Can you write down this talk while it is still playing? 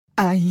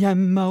I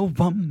am a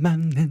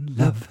woman in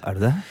love. Er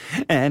det?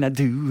 And I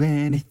do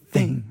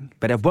anything.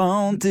 But I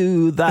won't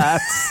do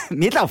that.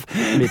 Meatloaf.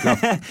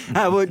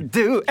 I would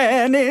do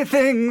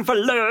anything for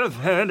love.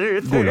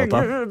 Anything. God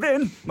låta.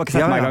 Må ikke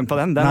sette meg i gang på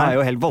den. Den er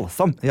jo helt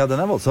voldsom. Ja, den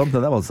er voldsom.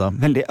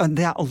 Veldig,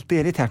 det har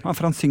alltid irritert meg,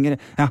 for han synger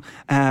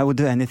I would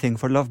do anything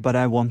for love, but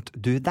I won't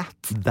do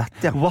that.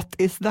 Ja. What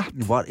is that?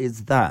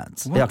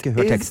 Jeg har ikke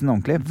hørt teksten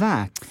ordentlig.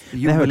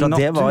 Jeg hørte at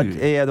det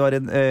var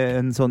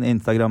en sånn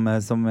Instagram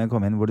som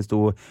kom inn hvor det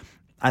sto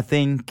I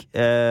think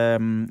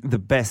the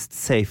best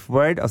safe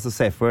word, altså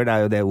safe word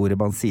er jo det ordet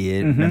man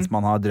sier mens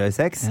man har drøy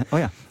sex.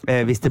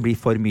 Hvis det blir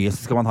for mye,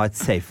 så skal man ha et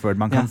safe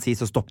word man kan si,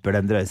 så stopper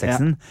den drøy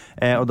sexen.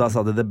 Og da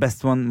sa det the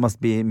best one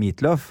must be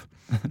Meatloaf.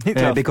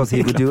 Because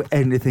he would do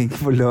anything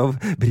for love,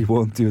 but he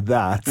won't do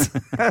that.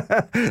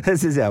 Det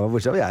synes jeg var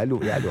morsomt. Jeg lo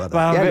av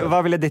det.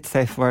 Hva ville ditt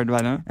safe word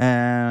være?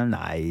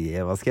 Nei,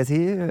 hva skal jeg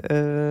si?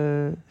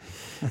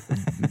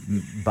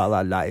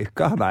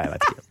 Balalaika? Nei, jeg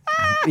vet ikke.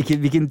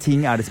 Hvilken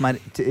ting er det som er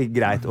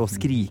greit å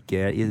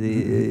skrike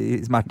i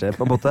smerte,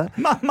 på en måte?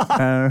 Mamma!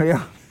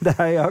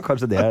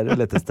 Kanskje det er det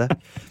letteste.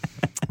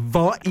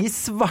 Hva i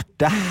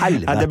svarte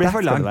helvete? Det blir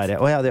for langt. Det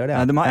gjør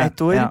det. Det må ha ett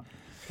ord.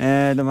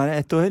 Det må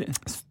være ett ord.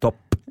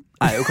 Stopp.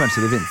 Er jo kanskje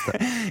det fineste.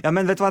 Ja,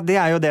 men vet du hva, det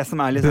er jo det som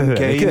er liksom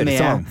gøy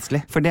med,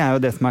 for det er jo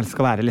det som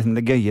skal være liksom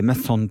det gøye med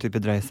sånn type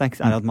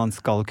drøysex, er at man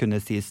skal kunne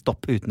si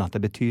stopp uten at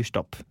det betyr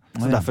stopp.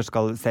 Så derfor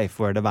skal safe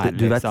wordet være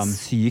du vet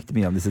sykt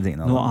mye om disse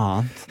tingene. Noe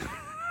annet.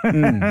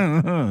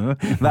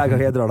 Hver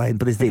gang jeg drar deg inn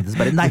på disse tingene, så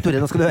bare nei,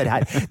 Tore, nå skal du høre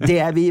her. Det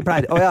vi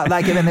pleier, det er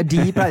ikke venner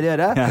de pleier å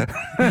gjøre.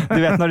 Du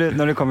vet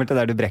når du kommer til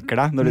der du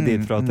brekker deg, når du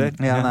deepthroater.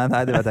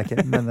 Nei, det vet jeg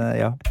ikke, men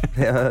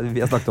vi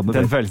har snakket om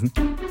det. Den følelsen.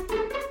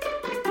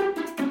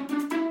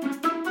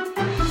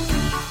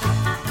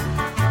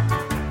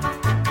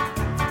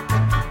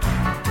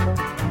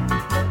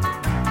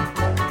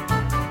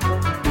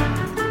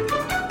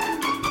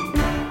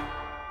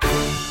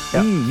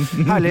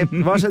 Herlig.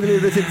 Hva skjedde i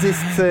livet siden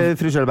sist,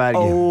 fru Kjølberg?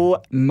 Oh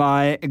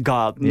my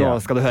god, nå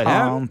skal du høre.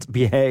 Can't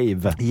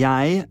behave.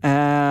 Jeg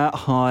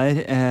har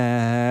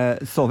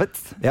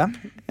sovet,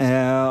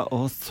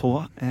 og så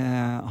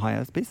har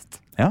jeg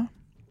spist. Ja,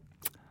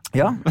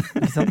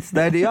 ikke sant?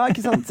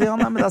 Ikke sant? Ja,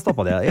 nei, men der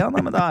stoppet det. Ja,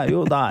 nei, men det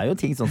er jo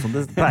ting sånn som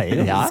det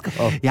pleier.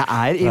 Jeg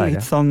er i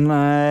litt sånn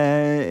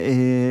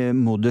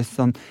modus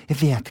sånn, jeg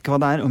vet ikke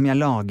hva det er, om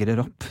jeg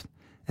lagrer opp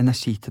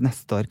energi til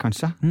neste år,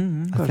 kanskje.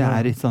 At jeg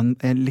er litt sånn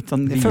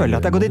jeg føler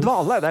at jeg går i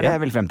dvale, det er det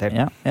jeg vil frem til.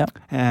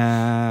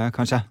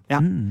 Kanskje.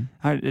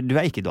 Du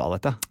er ikke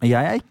dvalete.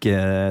 Jeg er ikke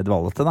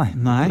dvalete,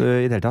 nei.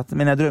 I det hele tatt.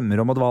 Men jeg drømmer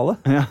om å dvale.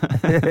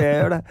 Jeg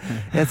gjør det.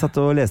 Jeg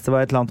satt og leste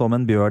et eller annet om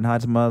en bjørn her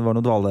som var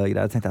noe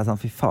dvalegreier. Så tenkte jeg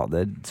sånn, fy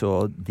fader, så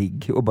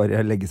digg å bare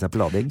legge seg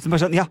på lading. Så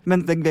bare sånn,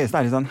 men det gøyeste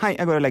er sånn, hei,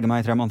 jeg går og legger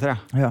meg i 3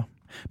 måneder, Ja.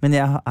 Men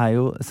jeg er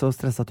jo så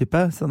stresset type,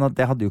 sånn at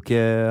det hadde jo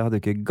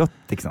ikke gått,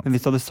 ikke sant? Men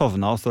hvis du hadde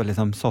sovnet og så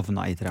liksom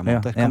sovnet i 3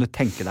 måneder, kan du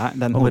tenke deg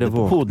den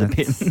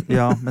hodepinen?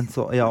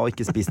 Og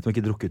ikke spist noe,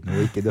 ikke drukket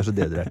noe, du er så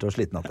dehydrert og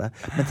sliten av det.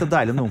 Men så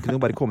deilig om noen kunne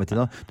bare komme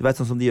til noe, du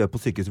vet sånn som de gjør på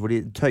sykehus, hvor de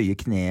tøyer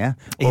kneet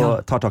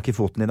og tar tak i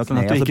foten din og kneet.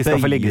 Sånn at du ikke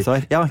skal få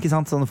liggesår. Ja, ikke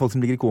sant? Sånne folk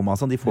som ligger i koma,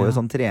 sånn, de får jo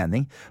sånn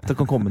trening. At det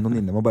kan komme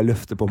noen innom og bare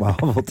løfte på meg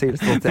av og til.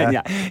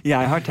 Jeg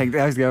har tenkt,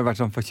 jeg husker jeg har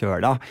vært sånn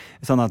forkjøla,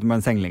 sånn at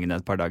man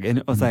sengeliggende et par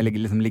dager, og så har jeg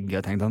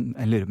ligget og tenkt sånn,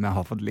 jeg lurer på om jeg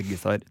har fått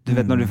liggesår. Du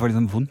vet når du får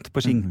liksom vondt på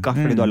skinka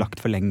fordi du har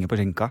lagt for lenge på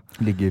skinka.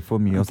 Ligger for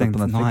mye og sett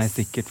på Netflix. Nå har jeg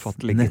sikkert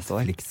fått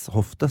liggesår.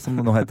 Netflix-hofte, som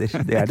det nå heter.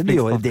 Det er det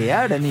nye året. Det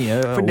er det nye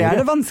året. For det er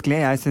det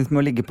vanskelige jeg synes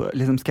med å ligge på,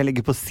 liksom skal jeg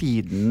ligge på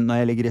siden når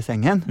jeg ligger i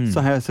sengen, så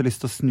har jeg så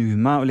lyst til å snu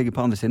meg og ligge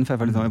på andre siden, for jeg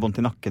får liksom vondt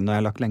i nakken når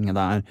jeg har lagt lenge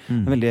der. Det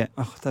er veldig,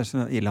 det er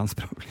så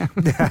ilandsproblem.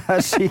 Det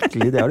er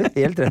skikkelig, det har du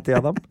helt rett i,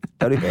 Adam.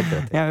 Det har du helt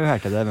rett i. Jeg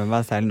hørte det med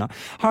meg selv nå.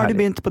 Har du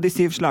begynt på de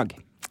 7 slag?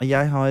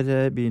 Jeg har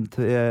begynt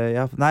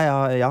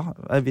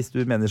hvis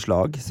du mener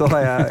slag, så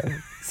har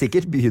jeg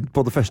sikkert begynt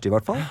på det første i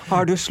hvert fall.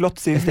 Har du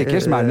slått 7 stykker,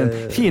 som er den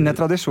fine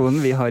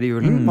tradisjonen vi har i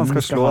julen? Man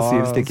skal slå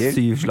 7 stykker.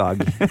 7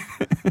 slag.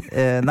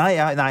 Nei,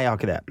 jeg har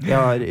ikke det. Jeg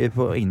har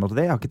på ingen måte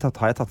det. Har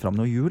jeg tatt fram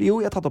noe hjul? Jo,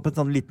 jeg har tatt opp en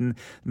sånn liten,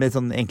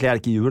 egentlig er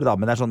det ikke hjul da,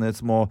 men det er sånne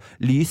små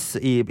lys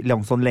i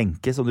lang sånn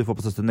lenke som du får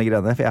på Søster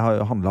Negrene, for jeg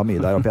har jo handlet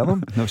mye der oppe igjennom.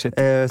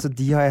 Så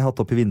de har jeg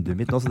hatt opp i vinduet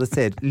mitt nå, så det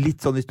ser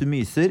litt sånn, hvis du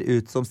myser,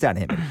 ut som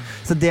stjernehimmel.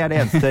 Så det er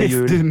det eneste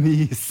jul. Hvis du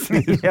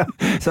myser.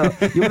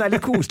 Jo, men det er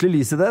litt koselig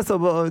lys i det,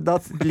 så da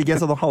ligger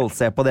jeg sånn og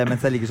halvser på det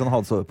mens jeg ligger sånn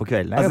halvsover på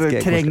kvelden. Altså,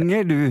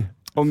 trenger du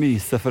å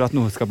myse for at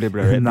noe skal bli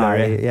blurry?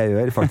 Nei, jeg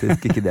gjør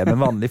faktisk ikke det, men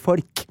vanlige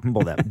folk,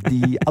 både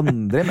de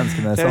andre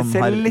menneskene som har normalt.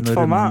 Jeg ser litt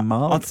for meg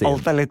at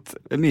alt er litt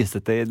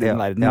mysete i din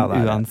verden,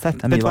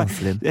 uansett. Det er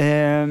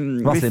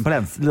mye Vaselin på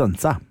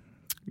lensa.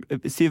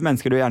 7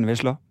 mennesker du gjerne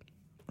vil slå?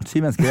 7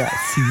 mennesker jeg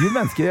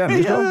gjerne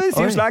vil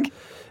slå? 7 slag.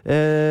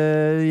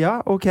 Ja,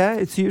 ok,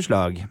 7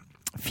 slag.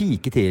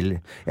 Fike til.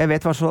 Jeg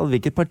vet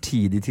hvilket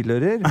parti de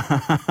tilhører.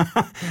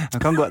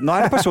 Nå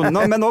er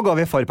det men nå går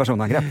vi for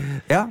personangrep.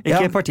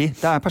 Ikke parti,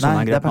 det er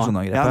personangrep. Nei, det er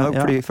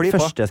personangrep. Fly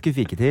på. Første jeg skulle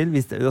fike til,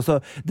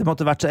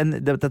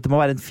 dette må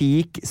være en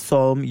fik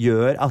som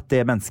gjør at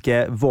det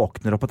mennesket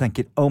våkner opp og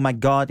tenker, oh my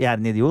god, jeg er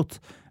en idiot.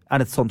 Er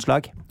det et sånt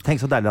slag?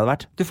 Tenk så deilig det hadde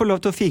vært. Du får lov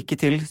til å fike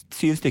til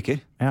 7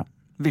 stykker. Ja.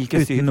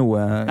 Hvilke 7? Uten noe...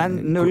 Nei,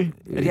 0.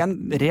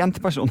 Rent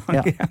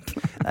personangrep. Ja.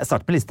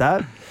 Start med liste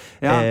her.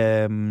 Ja.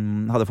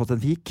 Hadde fått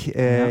en fik.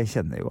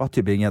 Kjenner jo at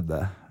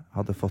Tybring-Gjedde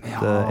hadde fått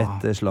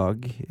et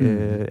slag.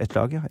 Et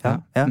slag, ja.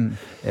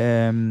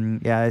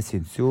 Jeg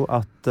synes jo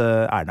at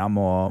Erna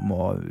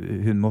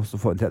hun må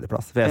få en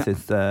 3.-plass. For jeg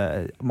synes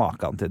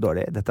maken til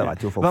dårlig. Dette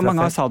vet jo folk. Hva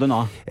mange sa du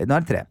nå? Nå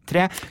er det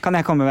 3. Kan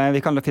jeg komme med?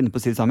 Vi kan finne på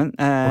å si det sammen.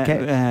 Ok,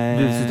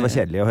 du synes det var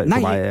kjedelig å høre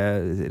på meg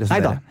resonere?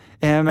 Neida.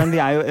 Men vi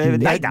er jo...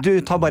 Du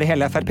tar bare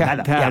hele FRP. Det er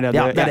det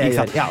jeg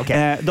gjør. Ja, ok.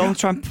 Donald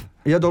Trump.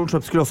 Ja, Donald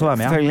Trump skulle også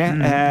være med.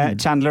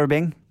 Selvfølgelig. Chandler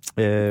Bing.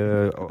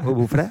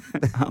 Hvorfor det?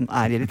 Han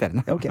er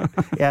irriterende. Ok,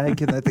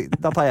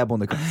 da tar jeg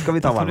Monica. Skal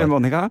vi ta hva?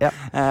 Monica? Ja.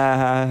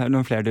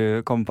 Noen flere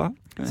du kommer på?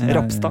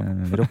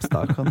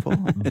 Ropstad kan få.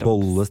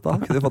 Bollestad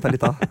kunne du fått deg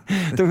litt av.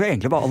 Det var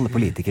egentlig bare alle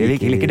politikere vi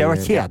ikke liker. Det var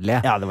kjedelig.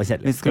 Ja, det var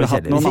kjedelig. Vi skulle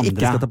hatt noen andre. Hvis vi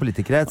ikke skal ta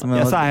politikere så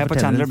er jeg på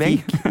Chandler Bing.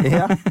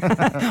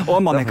 Og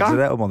Monica.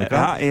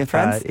 Ja, i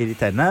Friends.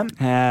 Irriterende.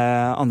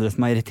 Andre som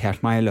har irritert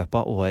meg i løpet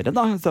av året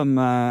da, som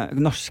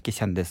norske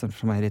kjendiser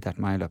som har irritert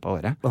meg i løpet av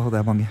året. Det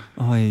er mange.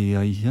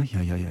 Oi.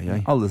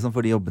 Alle som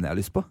får de jobbene jeg har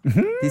lyst på.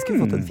 De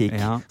skulle fått en fik.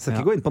 Skal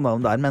ikke gå inn på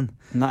navn der, men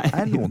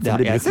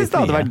jeg synes det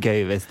hadde vært gøy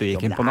hvis du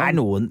gikk inn på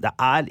navn.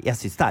 Jeg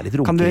synes det er litt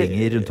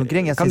runkeringer rundt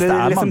omkring. Jeg synes det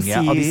er mange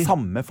av de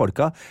samme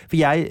folka. For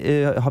jeg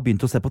har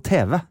begynt å se på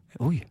TV.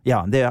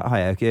 Ja, det har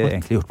jeg jo ikke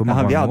egentlig gjort på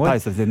mange år. Vi har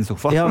pauset siden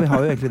sofa. Ja, vi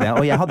har jo egentlig det.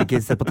 Og jeg hadde ikke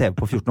sett på TV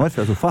på 14 år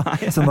fra sofa.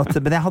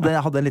 Men jeg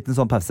hadde en liten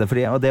sånn pause,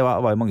 og det var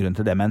jo mange grunner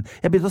til det. Men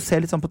jeg begynte å se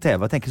litt sånn på TV,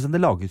 og tenker sånn,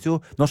 det lages jo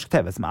norsk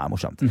TV som er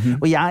morsomt.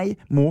 Og jeg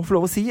må få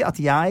lov å si at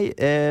jeg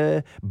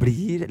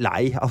blir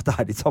lei av at det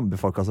er de samme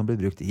folka som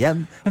blir brukt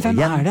igjen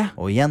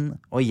og igjen.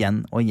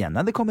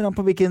 Det kommer an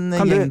på hvilken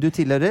gjeng du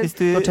tilhører.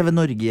 Du har TV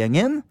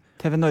Norge-gjengen.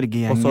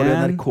 TV-Norge-gjengen. Og så er det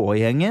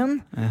NRK-gjengen.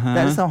 Det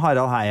er liksom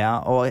Harald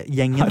Heia og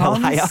gjengen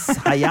hans.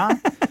 Heia.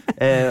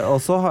 Og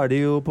så har de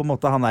jo på en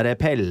måte han der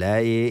Pelle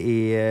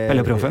i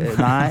Pelle-proffen?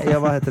 Nei,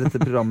 hva heter dette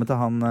programmet til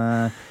han?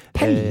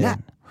 Pelle?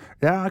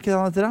 Ja, ikke det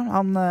han heter da?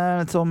 Han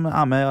som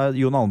er med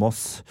Jon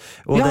Almaas.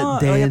 Og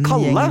den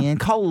Kalle?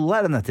 Kalle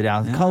er den etter,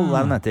 Kalle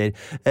er den etter.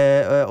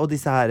 Og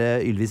disse her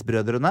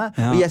Ylvis-brødrene.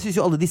 Og jeg synes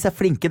jo alle disse er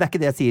flinke, det er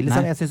ikke det jeg sier,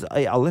 liksom. Jeg synes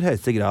i aller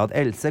høyeste grad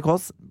Else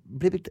Kåss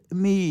blir brukt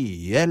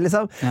mye,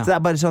 liksom. Så det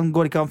er bare sånn,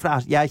 går ikke an, for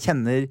jeg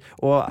kjenner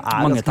og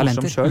mange ganske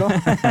morsom selv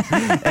også.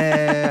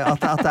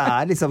 At det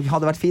er liksom,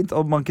 hadde vært fint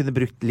om man kunne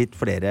brukt litt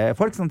flere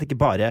folk, sånn at det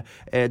ikke bare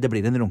det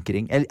blir en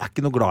runkering. Jeg er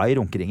ikke noe glad i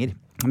runkeringer.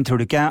 Men tror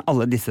du ikke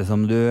alle disse som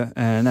du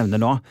nevner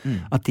nå,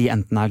 at de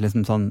enten er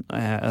liksom sånn,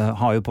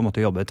 har jo på en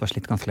måte jobbet og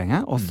slitt ganske lenge,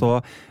 og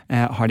så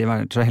har de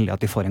vært så heldige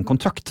at de får en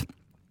kontrakt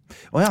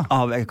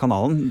av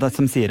kanalen,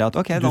 som sier at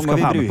ok, da må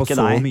vi bruke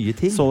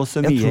deg så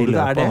mye i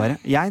løpet av året.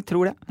 Jeg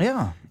tror det.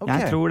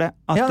 Jeg tror det.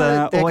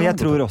 Og jeg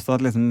tror også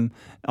at, liksom,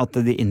 at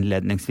de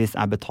innledningsvis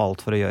er betalt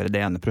for å gjøre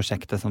det ene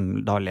prosjektet som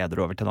da leder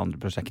over til det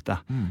andre prosjektet.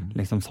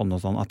 Liksom sånn og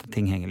sånn, at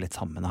ting henger litt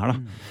sammen her da.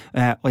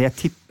 Og jeg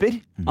tipper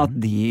at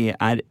de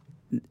er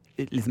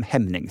liksom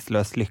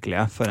hemningsløst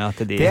lykkelige for at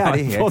de har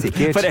fått,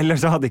 for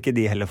ellers så hadde ikke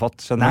de heller fått,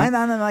 skjønner du?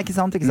 Nei, ikke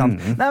sant.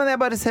 Nei, men jeg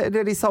bare ser, det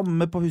er de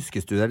samme på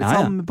huskestue, det er de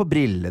samme på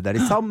briller, det er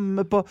de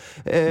samme på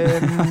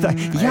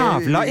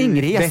jævla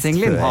Ingrid Gjessing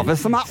Lindhave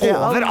som er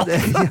overalt.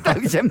 Det er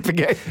jo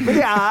kjempegøy. Men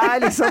det er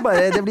liksom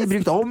bare, det blir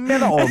brukt om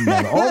igjen.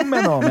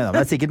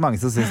 Det er sikkert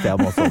mange som synes det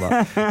om også da.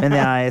 Men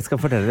jeg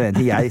skal fortelle deg en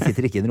ting, jeg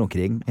sitter ikke i en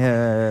runkering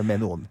med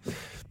noen.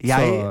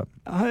 Jeg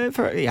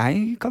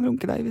kan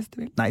runke deg hvis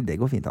du vil. Nei,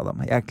 det går fint, Adam.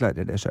 Jeg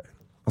klarer det selv.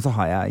 Og så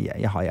har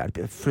jeg har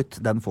hjelp.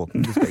 Flytt den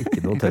foten. Du skal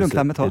ikke noe tøse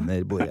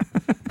under bordet.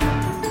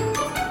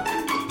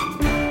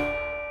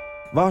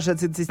 Hva har skjedd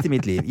siden sist i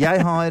mitt liv? Jeg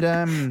har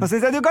Nå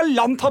synes jeg du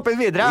galant hoppet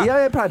videre. Ja,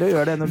 jeg pleier å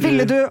gjøre det.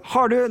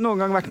 Har du noen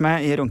gang vært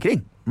med i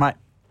runkering? Nei.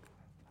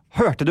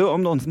 Hørte du om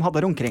noen som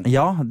hadde runkering?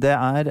 Ja, det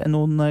er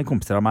noen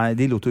kompiser av meg.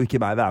 De lot jo ikke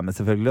meg være med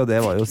selvfølgelig, og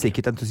det var jo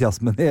sikkert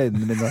entusiasmen i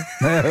øynene mine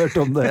når jeg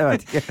hørte om det, jeg vet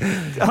ikke.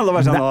 Alle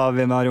var sånn,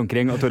 vi må ha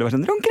runkering, og Tore var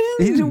sånn,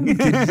 runkering!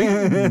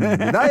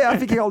 Nei,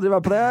 jeg fikk aldri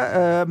være på det,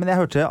 men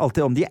jeg hørte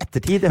alltid om det i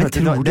ettertid. Men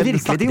tror du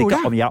virkelig de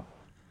gjorde det? Ja.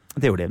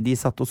 Det gjorde de. De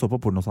satt og så på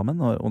porno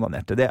sammen og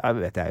onanerte. Det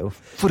vet jeg jo.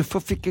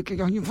 Hvorfor fikk ikke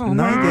jeg faen?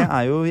 Nei,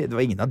 det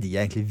var ingen av de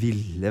jeg egentlig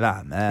ville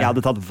være med. Jeg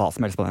hadde tatt hva som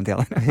helst på den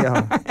tida der.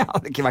 Ja. Jeg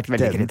hadde ikke vært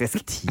veldig kritisk.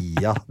 Den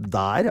tida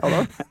der,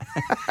 Adam.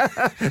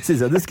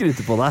 Synes jeg du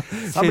skryter på deg.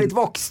 Jeg har blitt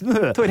voksen.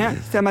 Tore,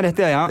 se meg rett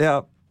i øya. Ja.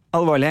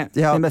 Alvorlig.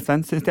 Din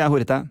bestevenn synes de er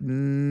horete.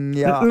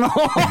 Ja.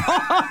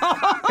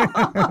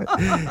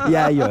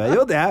 Jeg gjør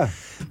jo det.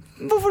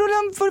 Hva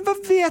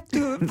vet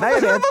du? Nei,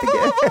 jeg vet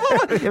ikke.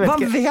 Hva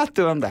vet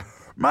du om det?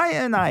 Nei,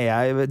 15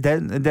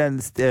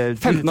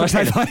 års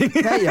erfaring.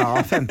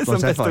 Ja, 15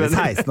 års erfaring,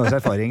 16 års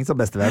erfaring som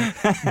bestevenn.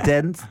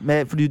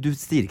 For du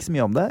sier ikke så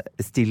mye om det.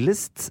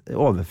 Stillest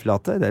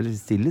overflate, eller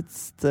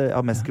stillest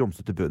av mest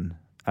grumsete bunn.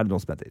 Er det noe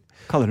som heter?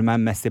 Kaller du meg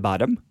Messi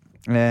Bottom?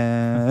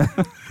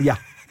 Ja,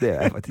 det er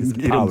jeg faktisk.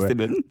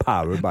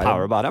 Power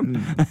bottom.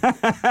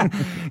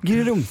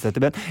 Grumsete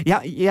bunn.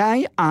 Jeg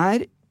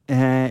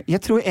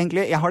tror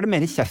egentlig, jeg har det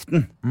mer i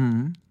kjeften.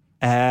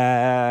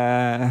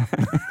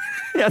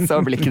 Jeg så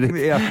blikket ditt.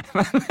 Ja.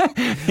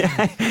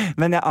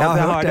 Men jeg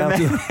har det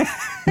med.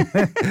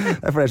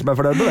 Det flere som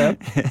fornøyd med det.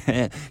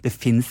 Det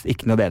finnes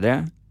ikke noe bedre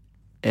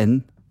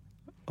enn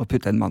å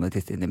putte en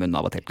mannetiss inn i munnen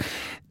av og til.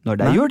 Når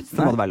det jul,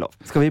 så må det være lov.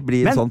 Skal vi bli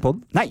en sånn podd?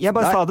 Nei, jeg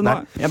bare sa det nå.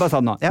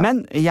 Ja.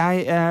 Men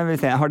jeg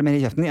vil se, jeg har det mer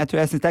i kjeften. Jeg tror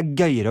jeg synes det er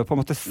gøyere å på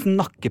en måte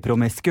snakke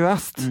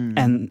promiskuøst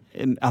enn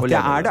at jeg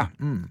er det.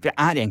 For jeg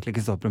er egentlig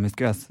ikke så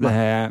promiskuøs.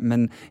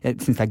 Men jeg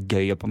synes det er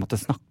gøy å på en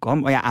måte snakke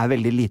om, og jeg er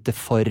veldig lite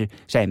for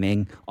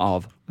shaming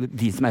av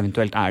de som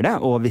eventuelt er det,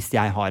 og hvis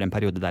jeg har en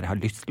periode der jeg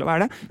har lyst til å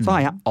være det, så har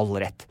jeg all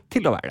rett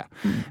til å være det.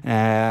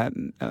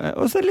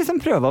 Og så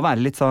liksom prøve å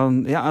være litt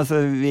sånn, ja, altså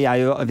vi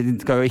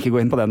skal jo ikke gå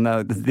inn på den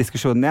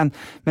diskusjonen igjen,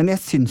 men jeg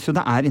synes jo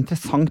det er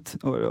interessant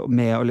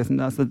med å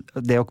liksom, altså,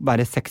 det å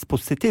være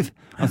sexpositiv,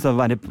 altså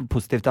være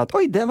positiv til at,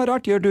 oi, det var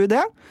rart, gjør du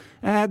det?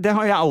 Det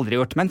har jeg aldri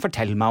gjort, men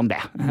fortell meg om det.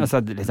 Altså,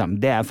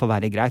 liksom, det får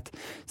være greit.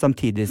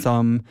 Samtidig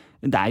som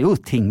det er jo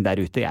ting der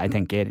ute jeg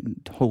tenker,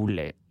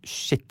 holy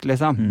shit,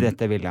 liksom.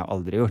 Dette ville jeg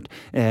aldri gjort.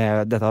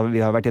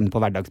 Vi har vært inne på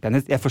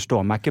hverdagspenis. Jeg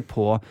forstår meg ikke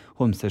på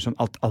homser som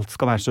alt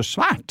skal være så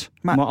svært.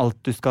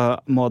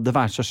 Må det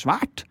være så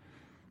svært?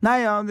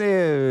 Nei, ja,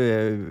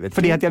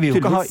 fordi at jeg vil jo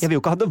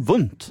ikke ha det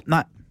vondt.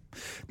 Nei,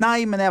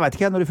 men jeg vet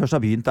ikke, når du først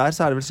har begynt der,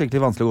 så er det vel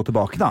skikkelig vanskelig å gå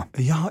tilbake, da.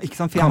 Ja, ikke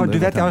sant, for jeg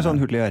har sånn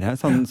hull i øret,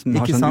 som har sånn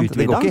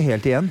utvidet. Det går ikke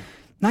helt igjen.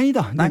 Nei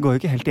da, det går jo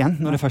ikke helt igjen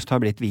når det først har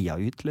blitt via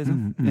ut,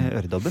 liksom,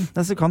 øredobben.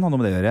 Så kan ha noe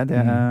med det å gjøre,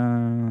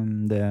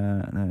 det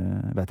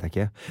vet jeg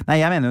ikke. Nei,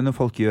 jeg mener jo når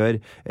folk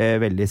gjør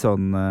veldig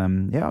sånn,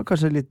 ja,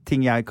 kanskje litt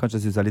ting jeg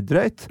kanskje synes er litt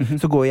drøyt,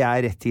 så går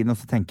jeg rett inn og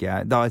så tenker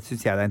jeg, da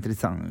synes jeg det er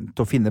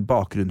interessant å finne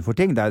bakgrunnen for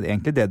ting. Det er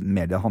egentlig det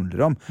mer det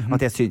handler om.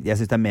 At jeg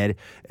synes det er mer,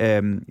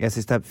 jeg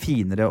synes det er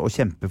finere å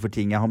kjempe for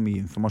ting jeg har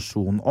mye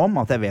informasjon om,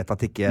 at jeg vet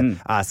at det ikke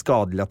er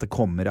skadelig, at det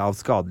kommer av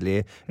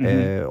skadelig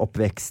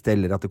oppvekst,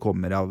 eller at det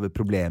kommer av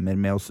problemer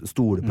med å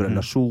stole på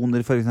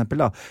relasjoner, for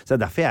eksempel, da. Så det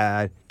er derfor jeg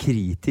er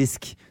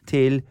kritisk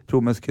til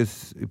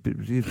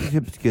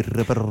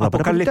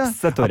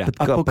Apokalypse, Tore.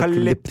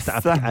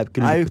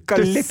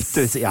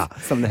 Eukalyptus, ja,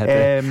 som det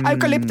heter.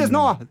 Eukalyptus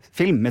nå!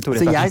 Film med Tore.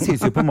 Så jeg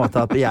synes jo på en måte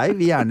at jeg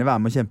vil gjerne være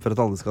med å kjempe for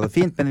at alle skal ha det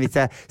fint, men hvis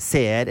jeg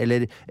ser,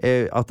 eller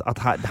at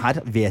her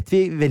vet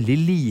vi veldig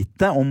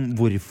lite om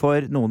hvorfor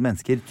noen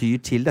mennesker tyr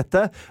til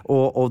dette,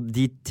 og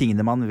de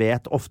tingene man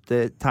vet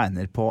ofte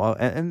tegner på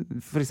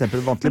for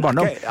eksempel vantlig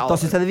barndom. Da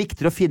synes jeg det er viktig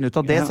å finne ut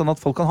av det, sånn at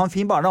folk kan ha en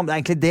fin barndom. Det er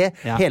egentlig det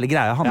hele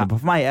greia handler på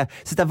for meg. Jeg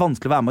synes det er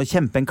vanskelig å være med å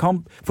kjempe en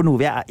kamp for noe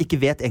vi ikke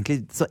vet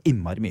egentlig så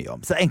innmari mye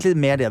om. Så det er egentlig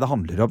mer det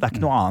handler om. Det er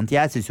ikke noe annet.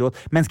 Jeg synes jo at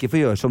mennesker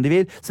får gjøre som de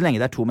vil, så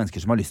lenge det er to mennesker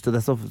som har lyst til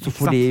det, så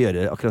får de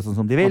gjøre akkurat sånn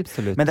som de vil.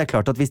 Absolutt. Men det er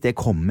klart at hvis det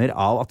kommer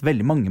av at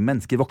veldig mange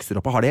mennesker vokser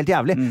opp og har det helt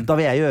jævlig, da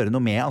vil jeg gjøre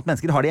noe med at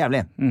mennesker har det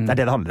jævlig. Det er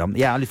det handler om.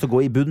 Jeg har lyst til å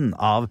gå i bunnen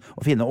av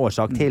å finne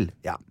årsak til.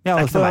 Ja. Jeg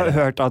har også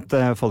hørt at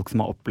folk som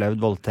har opplevd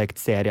voldtekt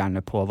ser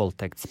gjerne på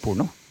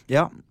voldtektsporno.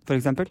 Ja, for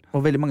eksempel.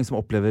 Og veldig mange som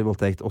opplever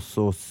voldtekt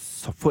også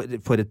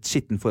får et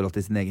skitten forhold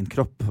til sin egen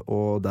kropp,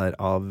 og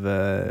derav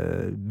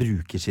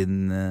bruker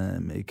sin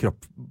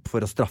kropp for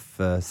å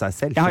straffe seg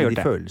selv, fordi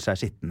de føler seg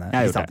skittende.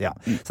 Ja.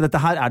 Så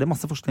dette her er det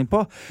masse forskning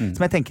på,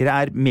 som jeg tenker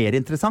er mer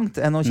interessant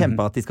enn å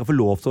kjempe at de skal få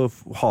lov til å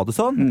ha det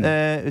sånn.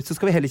 Så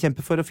skal vi heller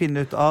kjempe for å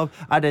finne ut av,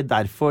 er det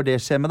derfor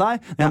det skjer med deg?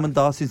 Ja, men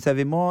da synes jeg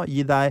vi må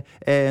gi deg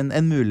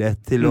en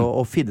mulighet til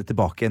å finne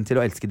tilbake igjen, til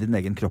å elske din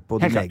egen kropp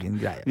og din egen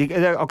greie.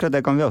 Akkurat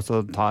det kan vi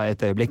også ta et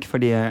øyeblikk,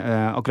 fordi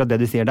akkurat det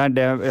du sier der,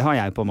 det har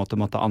jeg på en måtte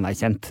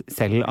anerkjent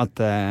selv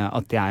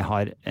at jeg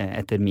har,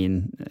 etter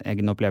min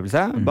egen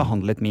opplevelse,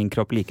 behandlet min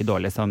kropp like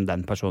dårlig som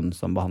den personen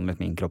som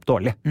behandlet min kropp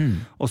dårlig.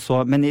 Og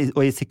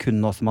i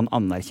sekundene også man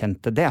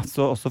anerkjente det,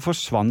 så også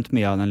forsvant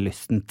mye av den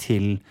lysten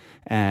til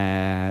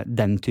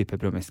den type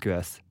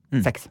promiskuøs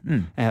sex.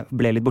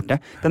 Ble litt borte.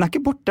 Den er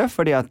ikke borte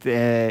fordi at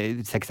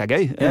sex er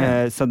gøy,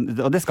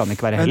 og det skal den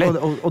ikke være heller.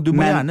 Og du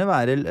må gjerne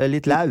være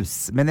litt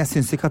laus, men jeg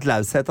synes ikke at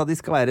laushet at de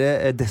skal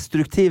være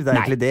destruktiv. Det er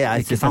egentlig det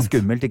jeg synes er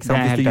skummelt, ikke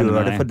sant? Hvis du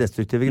gjør det for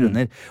destruktive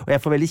grunner. Og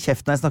jeg får veldig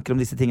kjeft når jeg snakker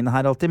om disse tingene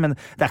her alltid, men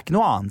det er ikke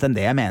noe annet enn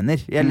det jeg mener.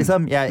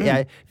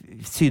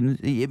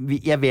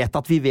 Jeg vet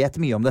at vi vet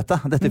mye om dette.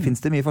 Dette finnes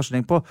det mye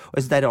forskning på, og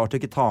jeg synes det er rart å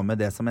ikke ta med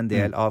det som en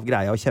del av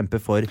greia å kjempe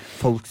for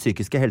folks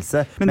psykiske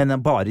helse, men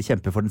bare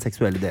kjempe for den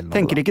seksuelle delen av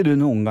det. Tenker ikke du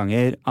noen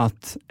ganger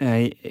at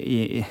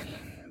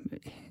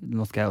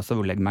nå skal jeg også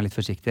legge meg litt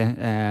forsiktig,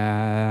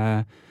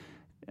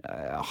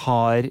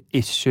 har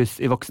issues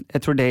i voksen...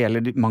 Jeg tror det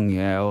gjelder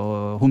mange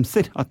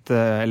homser,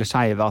 eller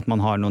skeive, at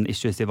man har noen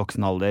issues i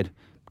voksen alder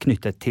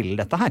knyttet til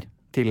dette her,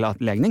 til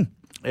legning.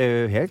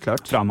 Helt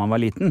klart. Fra man var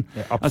liten.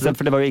 Altså,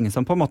 for det var jo ingen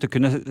som på en måte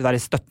kunne være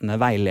støttende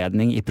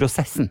veiledning i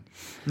prosessen.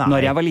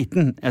 Når jeg var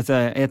liten.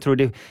 Altså, jeg tror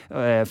de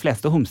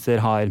fleste homser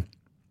har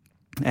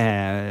de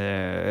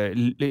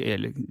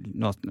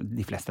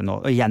fleste nå,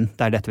 og igjen,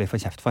 det er dette vi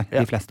får kjeft for,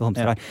 de fleste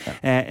homser har.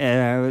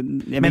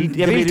 Men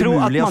det blir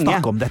umulig å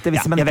snakke om dette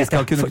hvis man ikke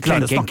skal kunne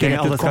klare å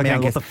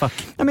snakke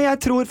men jeg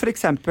tror for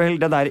eksempel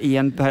det der i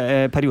en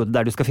periode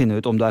der du skal finne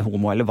ut om du er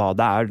homo eller hva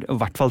det er, i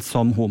hvert fall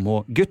som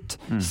homogutt,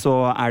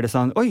 så er det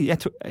sånn, oi, jeg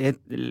tror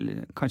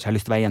kanskje jeg har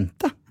lyst til å være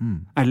jente.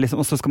 Er det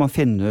liksom, og så skal man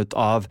finne ut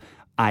av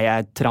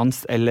jeg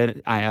trans, eller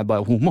jeg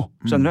bare homo?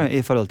 Skjønner du?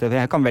 I forhold til,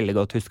 jeg kan veldig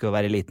godt huske å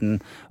være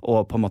liten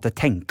og på en måte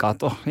tenke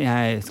at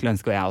jeg skulle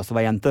ønske jeg også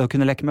var jente og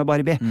kunne leke med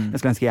Barbie. Jeg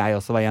skulle ønske jeg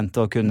også var jente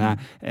og kunne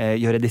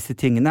gjøre disse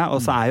tingene. Og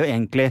så jo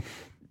egentlig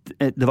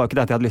det var ikke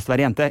det at jeg hadde lyst til å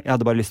være jente, jeg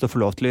hadde bare lyst til å få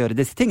lov til å gjøre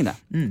disse tingene.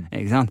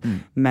 Ikke sant?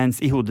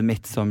 Mens i hodet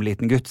mitt som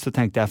liten gutt så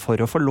tenkte jeg for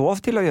å få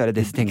lov til å gjøre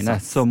disse tingene,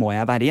 så må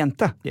jeg være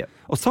jente.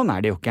 Og sånn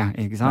det jo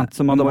ikke sant?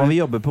 Så da må vi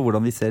jobbe på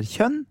hvordan vi ser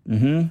kjønn,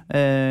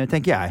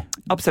 tenker jeg.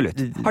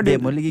 Absolutt.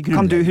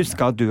 Kan du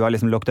huske at du har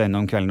liksom lukket øynene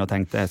om kvelden og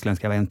tenkt jeg skulle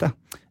ønske jeg var jente?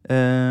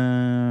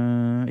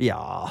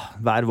 Ja,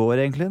 hver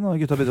vår egentlig når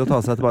gutta begynner å ta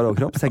seg til bare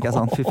overkropp, så tenker jeg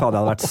sånn, fy faen,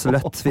 jeg hadde vært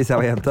sløtt hvis jeg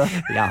var jente.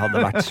 Jeg hadde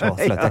vært så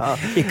sløtt.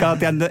 Ikke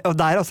at og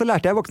der også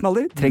lærte jeg voksen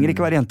alder, trenger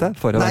ikke være jente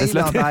for å være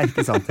sløtt. Nei,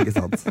 ikke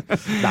sant.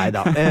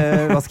 Neida,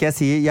 hva skal jeg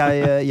si?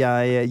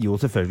 Jo,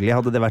 selvfølgelig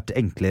hadde det vært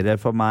enklere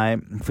for meg,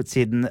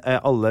 siden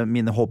alle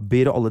mine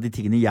hobbyer og alle de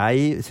tingene jeg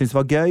synes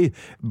var gøy,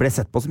 ble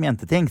sett på som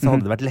jenteting, så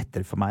hadde det vært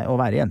lettere for meg å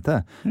være jente.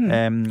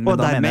 Og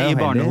dermed i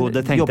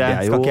barnehodet tenkte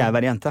jeg, skal ikke jeg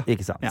være jente?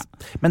 Ikke sant.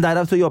 Men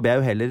derav så jobber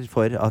jeg jo heller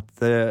for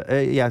at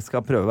jeg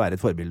skal prøve å være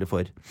et forbilde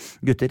for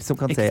gutter som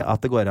kan se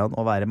at det går an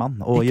å være mann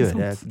og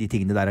gjøre de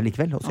tingene der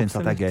likevel, og synes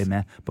at det gøy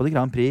med både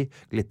Grand Prix,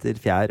 glitter,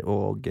 fjær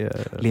og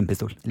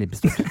limpistol.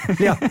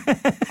 Ja.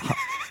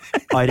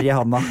 Arr i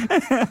handa.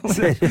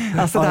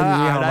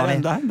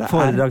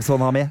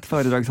 Foredragshånda mi. Ja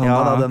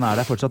da, den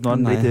der fortsatt. Nå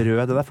den blitt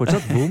rød. Den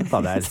fortsatt vond.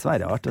 Det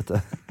svære rart, vet du.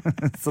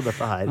 Så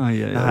dette her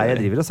jeg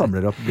driver og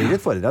samler opp. Det blir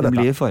et foredrag av dette. Det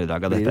blir et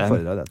foredrag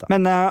av dette.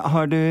 Men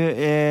har du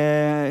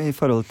i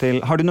forhold til,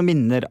 har du noen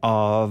minner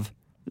av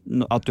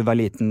at du var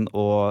liten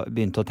og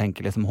begynte å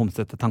tenke liksom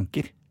homsete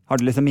tanker? Har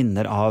du liksom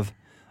minner av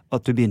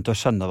at du begynte å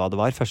skjønne hva det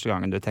var første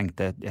gangen du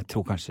tenkte, jeg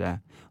tror kanskje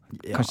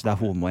det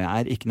homo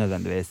jeg ikke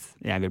nødvendigvis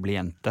jeg vil bli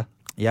jente?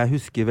 Jeg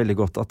husker veldig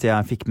godt at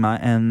jeg fikk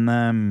meg en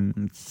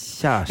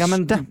kjæreste. Ja,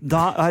 men da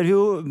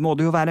må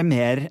du jo være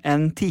mer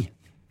enn 10.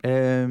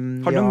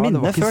 Har du noen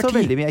minne før 10? Det var ikke så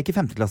veldig mye, ikke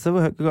 5. klasse.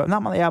 Nei,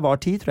 men jeg var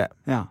 10, tror jeg.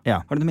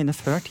 Ja. Har du noen minne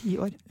før 10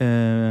 år?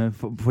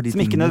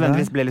 Som ikke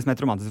nødvendigvis ble liksom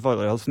et romantisk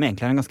forhold, som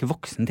egentlig en ganske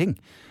voksen ting.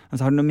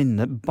 Altså, har du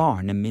noen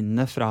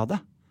barneminne fra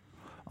det?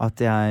 At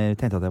jeg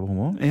tenkte at jeg var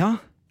homo?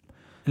 Ja.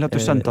 Eller at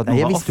du skjønte at noe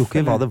jeg visste jo ikke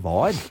hva det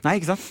var. Nei,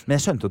 ikke sant? Men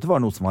jeg skjønte at det var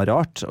noe som var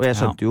rart. Og jeg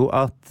skjønte jo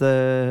at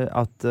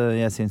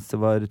jeg syntes det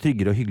var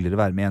tryggere og hyggeligere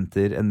å være med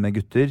jenter enn med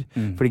gutter.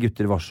 Fordi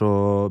gutter var så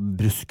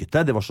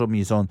bruskete. Det var så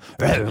mye sånn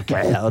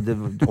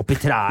opp i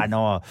trærne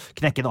og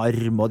knekke en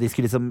arm, og de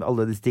skulle liksom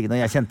alle disse tingene.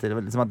 Og jeg kjente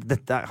liksom at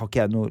dette har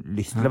ikke jeg noe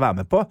lyst til å være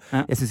med på.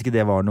 Jeg synes ikke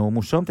det var noe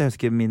morsomt. Jeg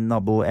husker min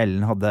nabo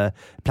Ellen hadde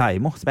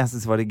Pleimo, som jeg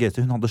synes var det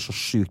gøyeste. Hun hadde så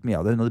sykt mye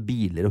av det. Hun hadde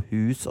biler og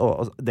hus,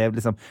 og det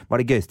liksom var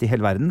det gøyeste i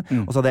hele verden.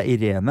 Og så hadde jeg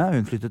Irene,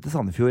 hun flyttet til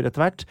Sandefjord etter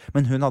hvert,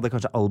 men hun hadde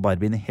kanskje all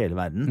Barbien i hele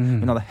verden.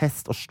 Hun hadde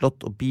hest og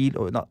slott og bil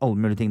og alle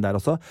mulige ting der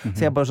også.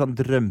 Så jeg bare sånn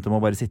drømte om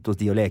å bare sitte hos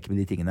de og leke med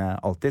de tingene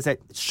alltid. Så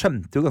jeg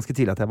skjønte jo ganske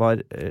tidlig at jeg var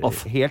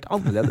helt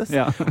annerledes.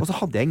 Og så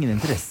hadde jeg ingen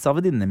interesse av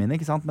venninnene mine,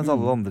 ikke sant? Mens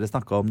alle andre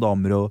snakket om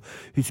damer, og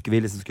husker vi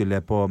liksom skulle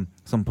på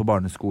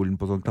barneskolen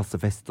på sånn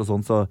klassefest og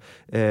sånn,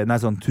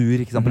 sånn tur,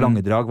 ikke sant? På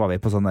Langedrag var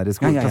vi på sånn der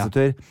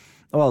klassetur.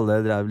 Og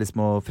alle drev liksom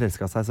og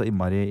forelsket seg så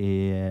innmari i...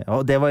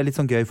 Og det var litt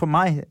sånn gøy for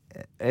meg,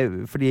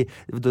 fordi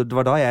det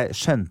var da jeg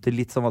skjønte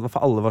litt sånn, for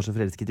alle var så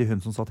forelsket i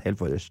hun som satt helt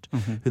forrest.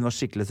 Hun var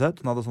skikkelig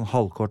søt, hun hadde sånn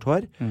halvkort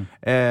hår,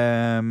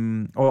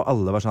 og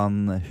alle var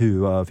sånn,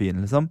 hun var fin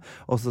liksom.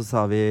 Og så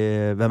sa vi,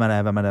 hvem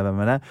er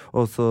det?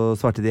 Og så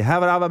svarte de,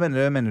 hva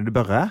mener du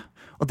Børre?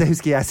 Og det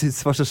husker jeg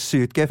synes var så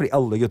sykt gøy, fordi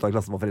alle gutta i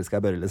klassen var forelsket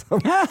i Børre, liksom.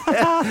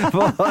 Det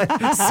var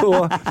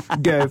så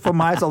gøy for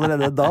meg, så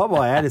allerede da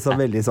var jeg liksom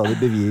veldig sånn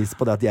bevis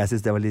på det at jeg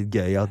synes det var litt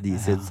gøy at de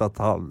synes at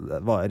han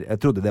var, jeg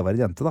trodde det var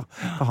en jente da,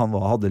 for han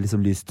hadde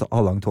liksom lyst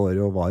halvlangt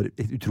hår og var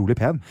utrolig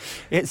pen.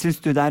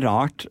 Synes du det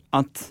rart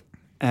at,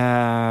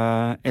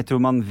 jeg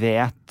tror man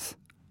vet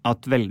at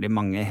veldig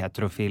mange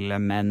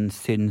heterofile menn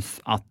synes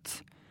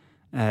at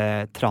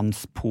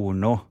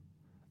transporno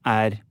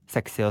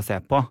sexy å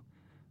se på,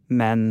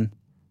 men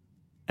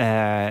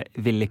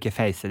vil ikke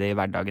face det i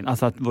hverdagen.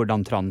 Altså at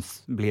hvordan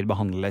trans blir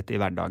behandlet i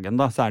hverdagen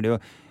da, så det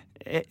jo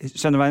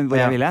skjønner du hvor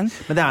jeg vil hen?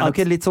 Men det nok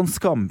en litt sånn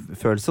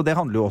skamfølelse, og det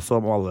handler jo også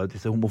om alle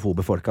disse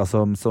homofobe folka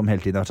som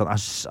hele tiden har vært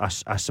sånn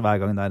æsj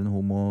hver gang det en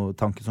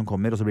homotanke som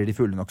kommer, og så blir de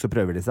fulle nok, så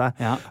prøver de seg.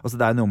 Og så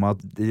det noe med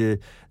at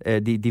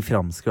de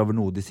framskriver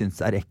noe de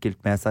synes ekkelt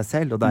med seg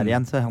selv, og der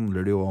igjen så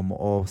handler det jo om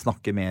å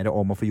snakke mer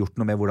om å få gjort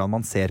noe med hvordan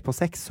man ser på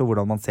sex, og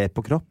hvordan man ser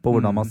på kropp, og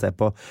hvordan man ser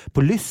på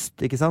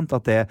lyst, ikke sant?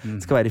 At det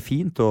skal være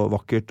fint og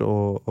vakkert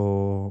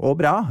og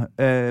bra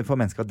for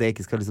mennesker, at det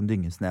ikke skal liksom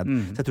dynges ned.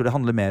 Så jeg tror det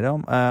handler mer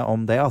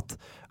om det at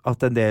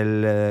en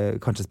del,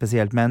 kanskje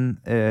spesielt menn,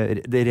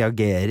 de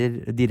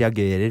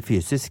reagerer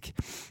fysisk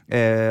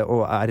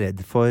og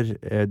redd for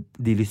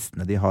de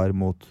lystene de har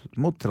mot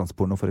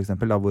transporno, for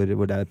eksempel, da, hvor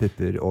det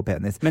pupper og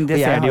penis. Men det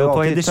ser de jo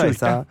på i det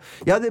skjulte.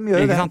 Ja, de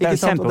gjør det,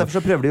 ikke sant? Og derfor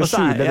så prøver de å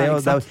skjule det, og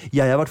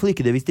jeg er i hvert fall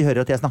ikke det hvis de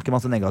hører at jeg snakker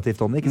masse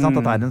negativt om det, ikke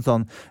sant? At det en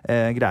sånn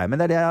greie. Men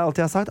det det jeg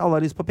alltid har sagt, alle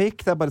har lyst på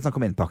pikk, det bare snakk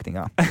om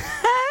innpakninga.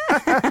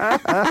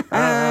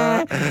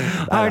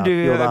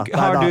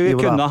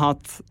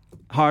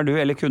 Har du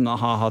eller kunne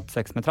ha hatt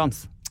sex med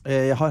trans?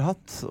 Jeg har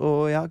hatt,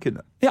 og jeg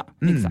kunne. Ja,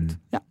 ikke sant.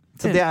 Ja.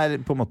 Så det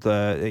på en måte,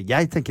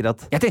 jeg tenker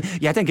at...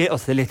 Jeg tenker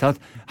også litt at,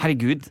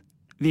 herregud,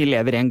 vi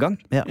lever en gang.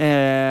 Ja.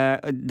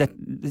 Det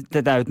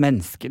jo et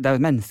menneske,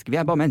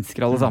 vi bare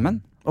mennesker alle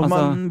sammen. Og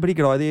man blir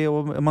glad i de,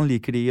 og man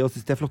liker de, og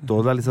synes de flotte,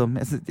 og det liksom,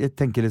 jeg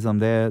tenker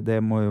liksom,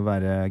 det må jo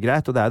være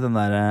greit, og det den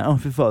der,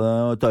 fy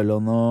faen,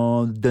 Thailand,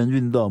 og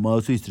den dama,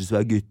 og søstre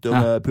som gutt,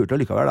 og pult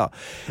allikevel da.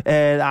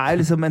 Det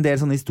liksom en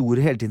del sånne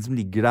historier hele tiden som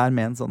ligger der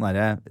med en sånn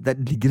der, det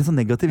ligger en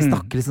sånn negativ, vi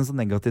snakker liksom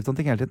sånn negativt om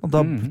ting hele tiden, og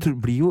da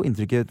blir jo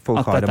inntrykket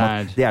folk har om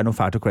at det noe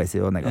fælt og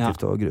crazy og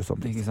negativt og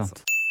grusomt. Ikke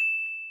sant?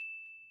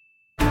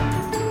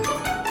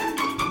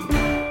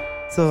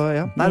 Så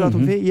ja, da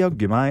tok vi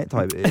jaggu meg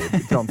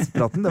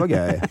transpraten, det var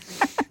gøy.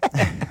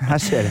 Her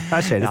skjer det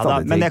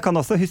stadig ting. Men jeg kan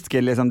også huske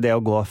liksom, det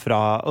å gå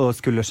fra å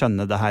skulle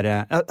skjønne det her.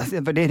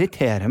 Det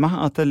irriterer meg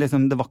at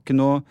det var ikke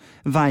noe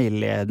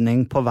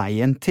veiledning på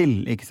veien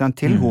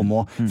til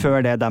homo,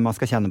 før det der man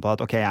skal kjenne på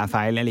at ok, jeg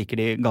feil, jeg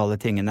liker de gale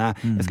tingene,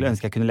 jeg skulle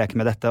ønske jeg kunne leke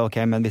med dette, ok,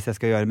 men hvis jeg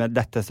skal gjøre med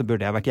dette, så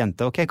burde jeg vært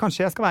jente, ok,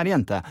 kanskje jeg skal være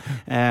jente.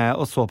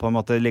 Og så på en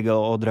måte ligge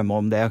og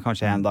drømme om det,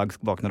 kanskje jeg en dag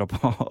våkner opp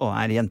og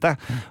jente,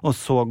 og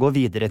så gå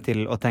videre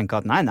til å tenke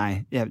at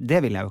nei,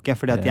 det vil jeg jo ikke,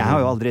 for jeg har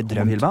jo aldri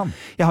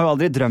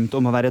drømt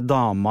om å være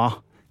dama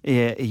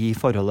i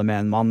forholdet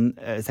med en mann,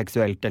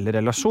 seksuelt eller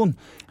relasjon.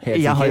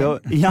 Men jeg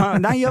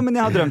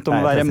har drømt om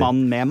å være mann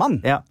med mann.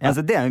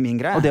 Altså, det jo min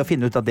greie. Og det å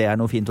finne ut at det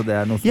noe fint, og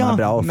det noe som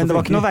bra. Men det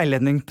var ikke noe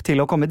veiledning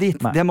til å komme dit.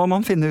 Nei. Det må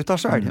man finne ut av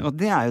selv. Og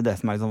det jo det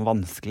som liksom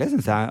vanskelig,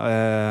 synes jeg,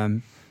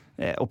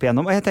 opp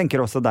igjennom. Og jeg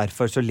tenker også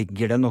derfor så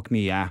ligger det nok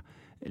mye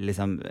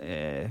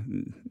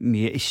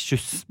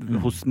issues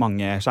hos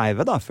mange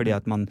skeive da, fordi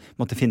at man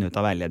måtte finne ut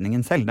av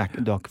veiledningen selv.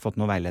 Du har ikke fått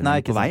noe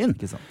veiledning på veien.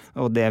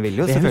 Og det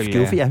vil jo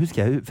selvfølgelig... Jeg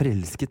husker jeg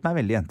forelsket meg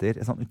veldig i jenter.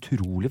 En sånn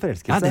utrolig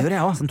forelskelse. Ja, det gjør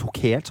jeg også. Som tok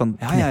helt sånn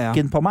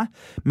knekken på meg.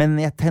 Men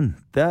jeg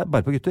tente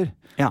bare på gutter.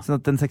 Sånn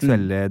at den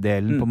seksuelle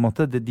delen på en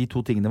måte, de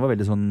to tingene var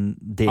veldig sånn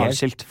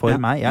delt for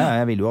meg. Jeg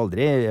var jo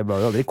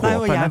aldri kåt. Nei,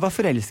 og jeg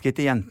var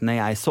forelsket i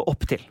jentene jeg så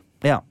opp til.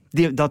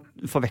 Da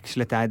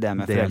forvekslet jeg det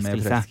med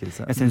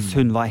forelskelse. Jeg synes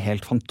hun var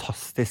helt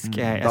fantastisk.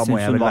 Jeg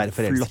synes hun var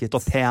flott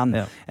og pen.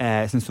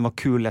 Jeg synes hun var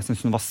kul, jeg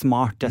synes hun var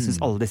smart. Jeg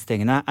synes alle disse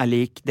tingene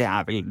lik. Det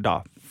vel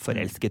da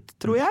forelsket,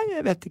 tror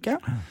jeg vet ikke.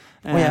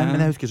 Men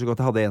jeg husker så godt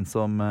jeg hadde en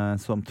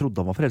som trodde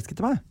han var forelsket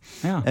i meg.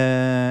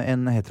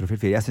 En heterofil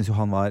fyr. Jeg synes jo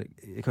han var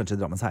kanskje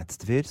Drammens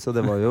heiteste fyr, så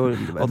det var jo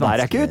og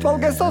der ikke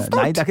utvalget så stort!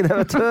 Nei, det ikke det,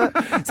 vet du.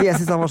 Så jeg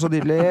synes han var så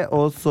nydelig,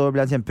 og så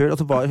ble han kjempekul, og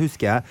så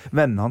husker jeg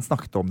vennene han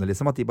snakket om det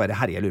liksom, at de bare,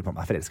 herre, jeg lurer på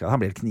om jeg forelsket.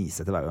 Han ble helt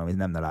knisete hver gang vi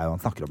nevner deg, og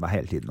han snakker om deg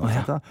hele tiden.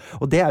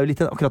 Og det jo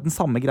litt akkurat den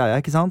samme greia,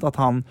 ikke sant? At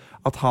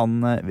han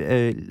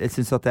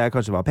synes at jeg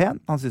kanskje var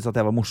pen, han synes at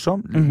jeg var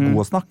morsom,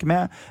 god å snakke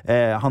med,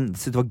 han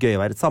synes det var gøy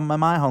å være sammen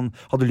med meg, han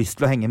hadde lyst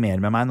til å henge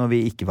med meg når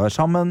vi ikke var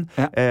sammen,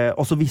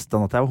 og så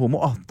visste han at jeg var homo.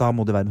 Da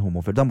må det være en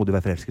homofil, da må det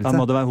være forelskelse. Da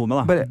må det være homo,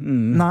 da. Bare,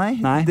 nei,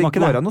 det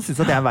går an å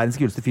synes at jeg verdens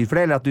kuleste fyr for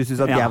det, eller at du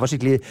synes at jeg var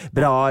skikkelig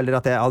bra, eller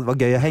at jeg var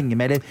gøy å henge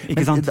med,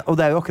 og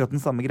det jo akkurat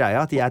den samme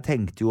greia, at jeg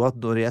tenkte jo at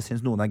når jeg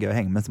synes noen gøy å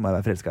henge med, så må jeg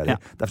være forelsket i det.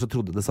 Derfor så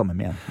trodde det samme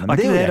med igjen. Men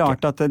det er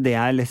rart at det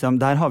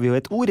liksom, der har vi jo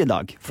et ord i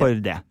dag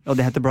for det, og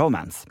det heter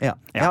bromance. Ja,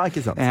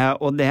 ikke sant.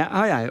 Og det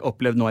har jeg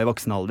opplevd nå i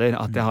voksen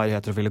alder, at jeg har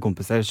heterofile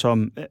kompiser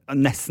som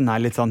nesten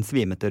litt sånn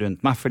svimete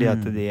rundt meg, fordi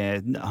at de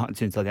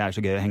synes at jeg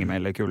så gøy å henge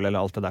med, eller kul, eller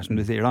alt det der som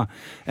du sier da.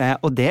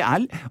 Og det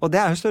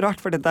jo så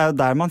rart, for det jo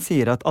der man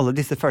sier at alle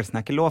disse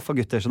følelsene ikke lov for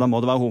gutter, så da må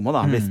du være homo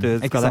da, hvis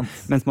du skal det.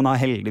 Mens man har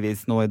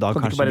heldigvis nå i dag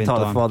kanskje begynt å... Kan du ikke bare ta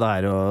det for hva det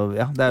og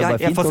det jo bare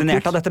fint. Jeg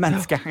fascinert av dette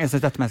mennesket. Jeg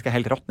synes dette mennesket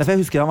helt rått. For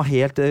jeg husker han var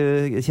helt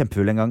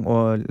kjempefull en gang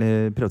og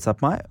prøvde seg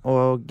på meg,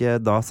 og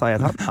da sa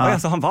jeg til han...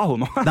 så han var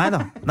homo?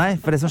 Nei,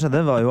 for det som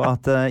skjedde var jo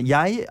at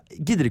jeg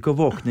gidder ikke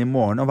å våkne i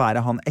morgen og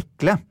være han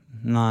ekle.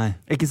 Nei.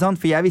 Ikke sant?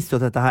 For jeg visste jo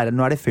at dette her,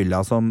 nå det fylla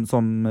som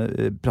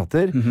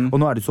prater, og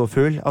nå du så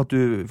full at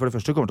du for det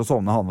første kommer til å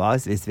sovne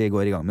halvveis hvis vi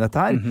går i gang med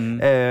dette her,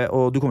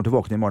 og du kommer til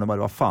å våkne i morgen og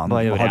bare, hva faen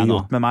har du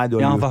gjort med meg? Du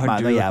har gjort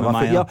meg når jeg var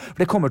full. Ja,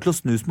 for det kommer til å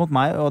snus mot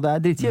meg, og det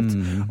dritkjipt.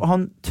 Og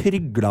han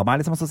trygla meg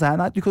liksom, og så sa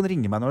jeg, nei, du kan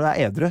ringe meg når du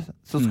edru,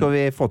 så skal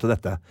vi få til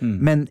dette.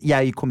 Men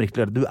jeg kommer ikke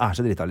til å gjøre det, du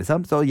så drita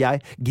liksom, så jeg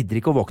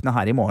gidder ikke å våkne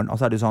her i morgen,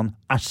 og så du sånn,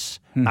 æsj.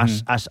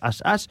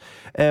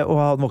 Og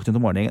han våknet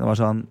om morgenen og var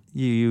sånn,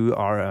 you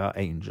are an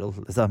angel.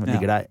 Liksom.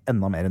 Ligger der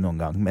enda mer enn noen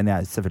gang. Men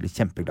jeg selvfølgelig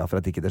kjempeglad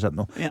for at ikke det skjedde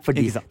noe.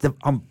 Fordi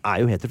han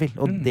jo heterofil,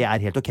 og det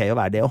helt ok å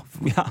være det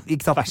også.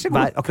 Ikke sant?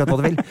 Vær akkurat hva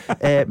du vil.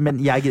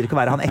 Men jeg gidder ikke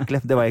å være han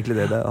ekle. Det var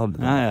egentlig det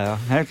handlet om. Ja,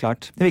 helt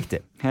klart. Det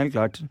viktig. Helt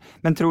klart.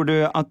 Men tror du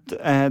at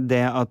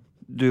det at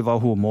du var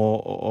homo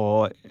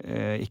og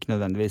ikke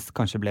nødvendigvis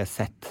kanskje ble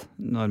sett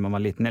når man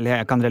var liten, eller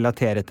jeg kan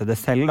relatere til det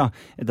selv da,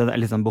 det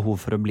liksom behov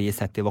for å bli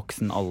sett i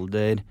voksen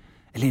alder,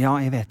 eller ja,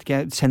 jeg vet ikke,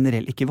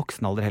 generelt ikke i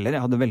voksen alder heller,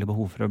 jeg hadde veldig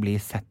behov for å bli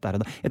sett der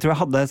og da. Jeg tror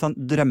jeg hadde sånn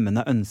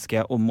drømmende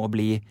ønske om å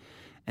bli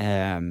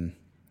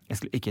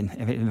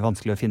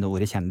vanskelig å finne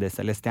ordet kjendis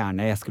eller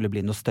stjerne. Jeg skulle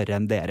bli noe større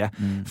enn dere,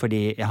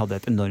 fordi jeg hadde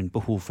et enormt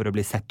behov for å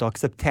bli sett og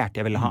akseptert.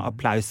 Jeg ville ha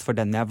applaus for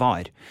den jeg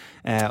var.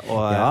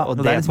 Og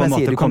det er som jeg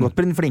sier, du kan godt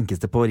bli den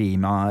flinkeste på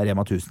Rema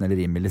 1000 eller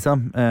Rimi,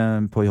 liksom,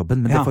 på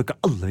jobben, men det får ikke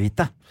alle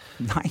vite.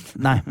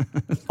 Nei.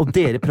 Og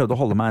dere prøvde å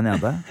holde meg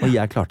nede, og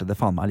jeg klarte det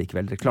faen meg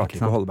likevel. Dere klarte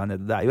ikke å holde meg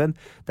nede.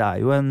 Det er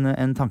jo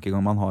en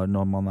tankegang man har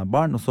når man er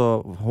barn, og så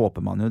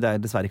håper man jo, det er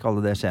dessverre ikke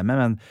alle det skjer med,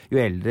 men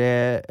jo eldre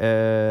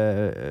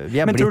vi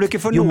er blitt,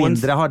 jo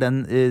mindre har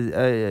den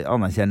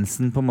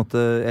anerkjennelsen på en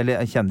måte,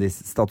 eller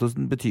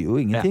kjendisstatusen betyr jo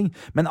ingenting,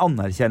 men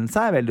anerkjennelse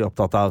er jeg veldig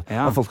opptatt av,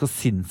 at folk skal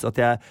synes at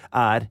jeg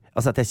er,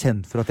 altså at jeg er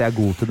kjent for at jeg er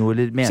god til noe,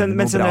 eller mener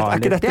noe bra.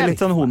 Er ikke dette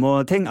litt sånn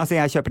homo-ting? Altså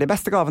jeg kjøper de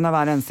beste gavene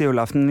hver eneste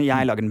julaften,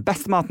 jeg lager den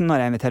beste maten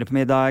når jeg inviterer på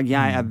middag,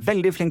 jeg er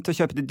veldig flink til å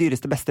kjøpe de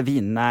dyreste, beste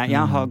vinene,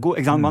 jeg har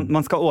god, ikke sant?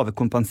 Man skal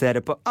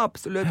overkompensere på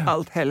absolutt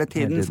alt hele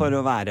tiden for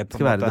å være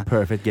på en måte. The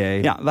perfect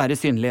gay. Ja, være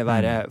synlig,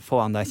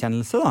 få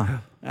anerkjennelse da.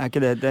 Er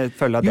ikke det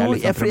føler at det er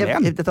litt sånn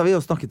problem? Dette har vi jo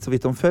snakket så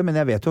vidt om før, men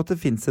jeg vet jo at det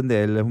finnes en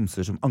del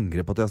homser som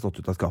angrer på at de har stått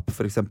ut av skapet,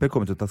 for eksempel,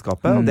 kommet ut av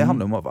skapet, og det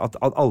handler om at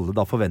alle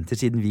da forventer,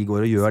 siden vi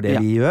går og gjør det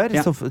vi gjør,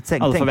 så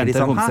tenker de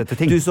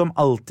sånn, du som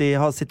alltid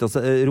har sittet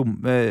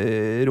og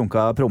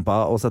runka,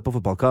 prompa og sett på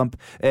fotballkamp,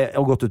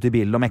 og gått ut i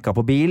bilen og mekka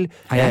på bil,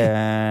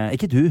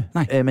 ikke du,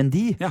 men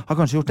de har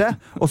kanskje gjort det,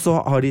 og så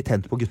har de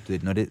tent på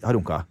gutter når de har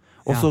runka.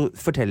 Og så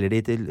forteller de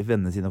til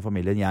vennene sine og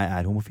familien jeg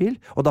er homofil,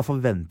 og da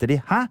forventer de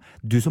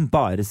du som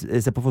bare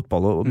ser på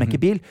fotball og mekker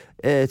bil,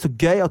 så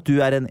gøy at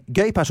du er en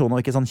gøy person og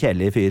ikke sånn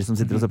kjedelig fyr som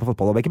sitter og ser på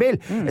fotball og mekker bil.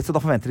 Så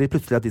da forventer de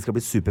plutselig at de skal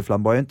bli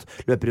superflamboyant,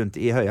 løpe rundt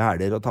i høye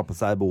hæler og ta på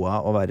seg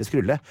boa og være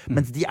skrulle,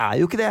 mens de er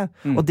jo ikke det.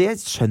 Og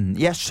jeg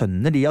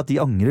skjønner de at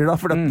de angrer da,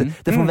 for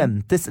det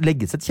forventes,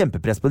 legges et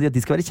kjempepress på de at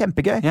de skal være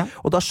kjempegøy,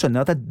 og da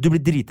skjønner jeg at du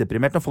blir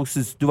dritdeprimert når folk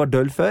synes du var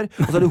døll før,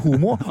 og så er du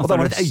homo, og da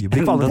var det et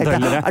øyeblikk for alle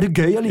tenkte, er du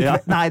gøy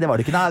allikevel? Nei, det var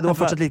det ikke. Nei, du var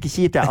fortsatt like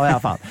kjipt,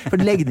 faen. For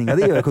legninga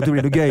di gjør ikke at du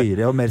blir noe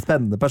gøyere og mer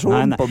spennende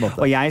person, på en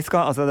måte. Og jeg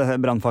skal, altså det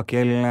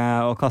brannfakkel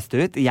å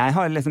kaste ut, jeg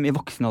har liksom i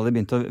voksen alder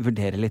begynt å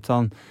vurdere litt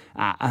sånn,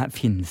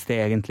 finnes det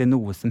egentlig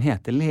noe som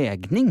heter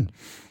legning?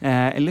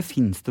 Eller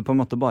finnes det på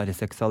en måte bare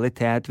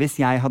seksualitet? Hvis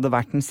jeg hadde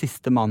vært den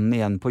siste mannen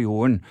igjen på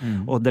jorden,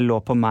 og det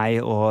lå på meg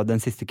og den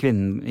siste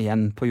kvinnen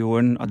igjen på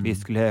jorden, at vi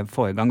skulle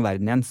få i gang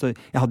verden igjen, så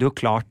jeg hadde jo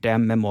klart det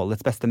med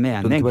målets beste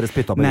mening. Du hadde ikke bare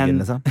spyttet på ryggen,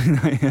 liksom?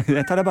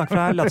 Jeg tar det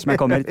bakfra, later som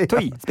jeg kommer.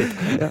 Toi, spytt.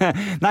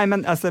 Nei,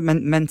 men altså,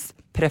 mens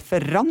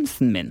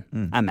preferansen min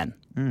er menn.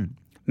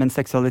 Men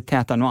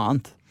seksualitet er noe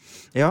annet.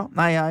 Ja,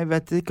 nei, jeg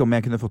vet ikke om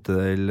jeg kunne fått det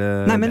til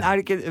Nei, men er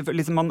det ikke,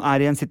 liksom man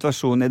er i en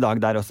situasjon i dag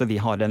der også vi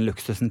har den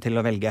luksusen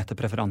til å velge etter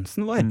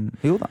preferansen vår?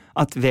 Jo da.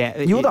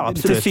 Jo da,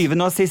 absolutt. Til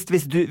syvende og sist,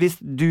 hvis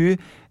du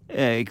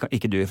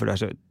ikke du, for du er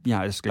så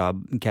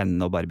jævlig Ken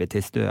og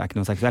Barbie-tiss, du er ikke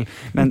noe seksuell,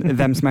 men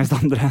hvem som helst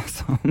andre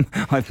som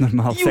har et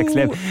normalt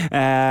sexliv,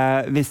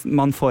 hvis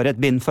man får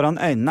et bind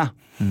foran øynene,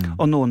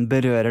 og noen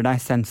berører deg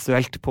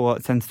sensuelt på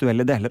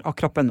sensuelle deler av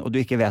kroppen, og du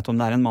ikke vet om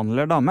det er en mann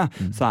eller dame,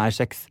 så er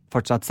sex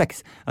fortsatt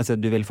sex. Altså,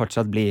 du vil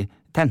fortsatt bli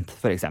tent,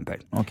 for eksempel.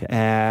 Okay.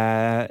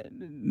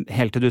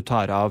 Helt til du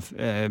tar av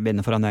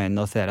bindet foran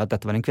øynene og ser at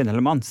dette var en kvinne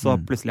eller mann, så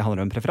plutselig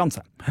handler det om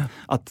preferanse.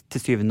 At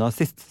til syvende og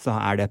sist så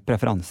er det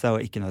preferanse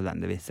og ikke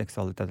nødvendigvis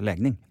seksualitet og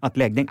legning. At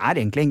legning er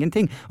egentlig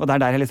ingenting. Og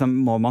der liksom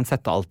må man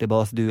sette alt i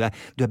bås. Du er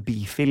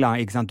bifil,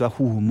 ikke sant? Du er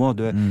homo,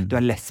 du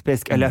er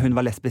lesbisk, eller hun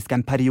var lesbisk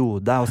en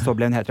periode, og så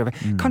ble hun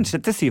heterofil. Kanskje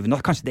til syvende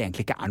og kanskje det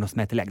egentlig ikke er noe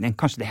som heter legning.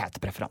 Kanskje det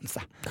heter preferanse.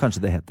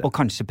 Kanskje det heter. Og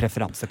kanskje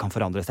preferanse kan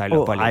forandre seg i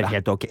løpet av livet. Og er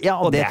helt ok. Ja,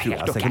 og det tror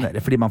jeg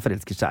sekundære, fordi man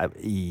forelsker seg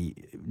i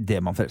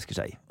det man forelsker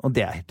seg i. Og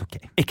det er helt ok.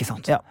 Ikke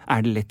sant? Ja.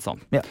 Er det litt sånn?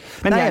 Ja.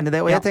 Men jeg er enig i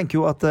det, og jeg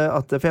tenker jo at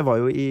for jeg var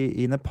jo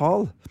i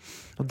Nepal,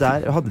 og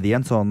der hadde de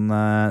en sånn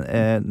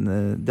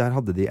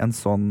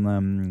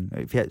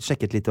for jeg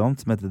sjekket litt om,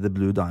 som heter The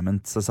Blue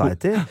Diamond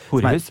Society.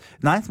 Horehus?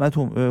 Nei, som er et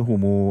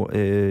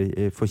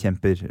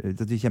homo-forkjemper.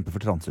 De kjemper for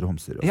transer og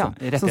homser. Ja,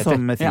 rettigheter. Sånn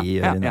som FRI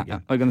gjør i Norge.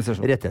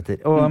 Organisasjon. Rettigheter.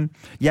 Og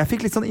jeg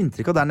fikk litt sånn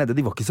inntrykk av der nede,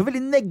 de var ikke så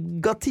veldig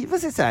negative,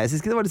 synes jeg. Jeg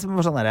synes ikke det var liksom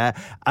sånn der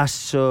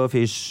æsj og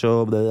fysj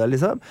og det der,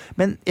 liksom.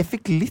 Men jeg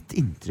fikk litt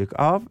inntrykk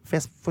av, for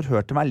jeg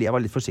forhørte meg, jeg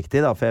var litt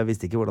forsiktig da, for jeg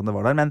visste ikke hvordan det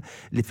var der, men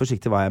litt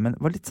forsiktig var jeg, men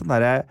var litt sånn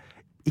der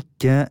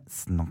ikke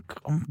snakk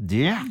om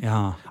det.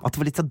 Ja. At det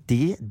var litt sånn,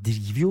 det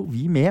driver jo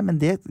vi med, men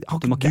det har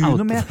ikke du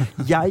noe med.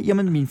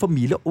 Men min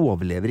familie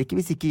overlever ikke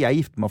hvis ikke jeg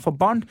gifter meg for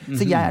barn,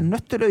 så jeg er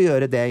nødt til å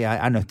gjøre det jeg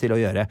er nødt til å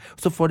gjøre.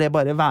 Så får det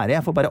bare være,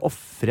 jeg får bare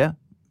offre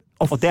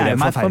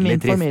meg for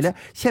min familie.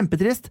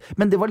 Kjempetrist,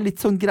 men det var litt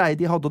sånn greie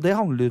de hadde, og det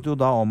handlet jo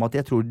da om at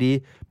jeg tror de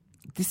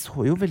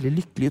så jo veldig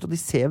lykkelige ut, og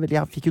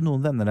jeg fikk jo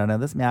noen venner der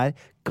nede som jeg er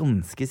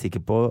ganske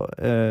sikker på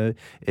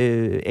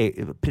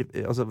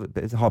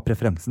har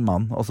preferansen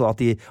mann, også at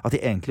de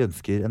egentlig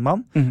ønsker en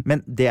mann,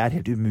 men det er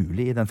helt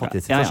umulig i den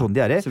fattige situasjonen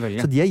de er i.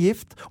 Så de er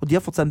gift, og de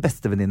har fått seg en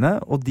bestevenninne,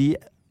 og de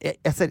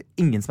jeg ser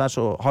ingen som har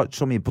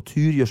så mye på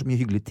tur, gjør så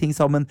mye hyggelige ting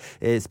sammen,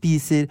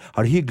 spiser,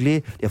 har det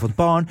hyggelig, de har fått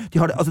barn, det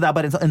er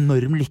bare en sånn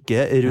enorm lykke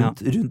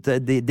rundt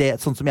det,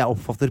 sånn som jeg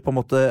oppfatter på en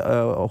måte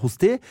hos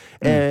de.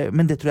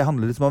 Men det tror jeg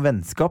handler liksom om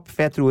vennskap, for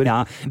jeg tror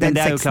den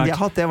sexen de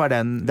har hatt, det var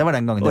den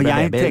gangen det ble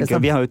baby.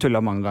 Liksom. Vi har jo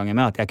tullet mange ganger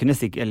med at jeg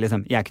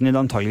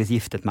kunne antageligvis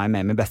giftet meg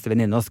med min beste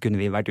venninne, og så kunne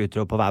vi vært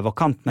utro på hver vår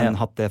kant, men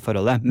hatt det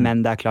forholdet. Men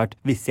det er klart,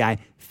 hvis jeg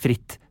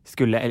fritt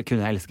kunne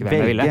elske hvem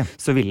jeg ville,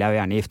 så ville jeg jo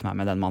gjerne gifte meg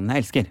med den mannen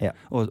jeg elsker,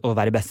 og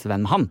være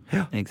bestevenn med han.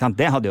 Ikke sant?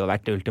 Det hadde jo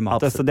vært det ultimate.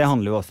 Absolutt. Så det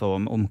handler jo også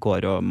om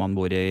kår, og man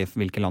bor i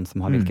hvilke land som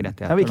har hvilke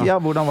rettigheter.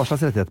 Hva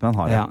slags rettigheter man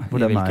har. I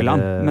hvilke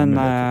land. Men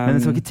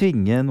jeg skal ikke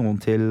tvinge noen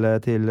til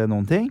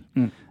noen ting,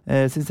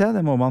 synes jeg.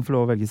 Det må man få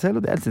lov å velge selv,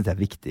 og det synes jeg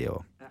er viktig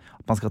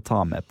at man skal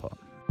ta med på.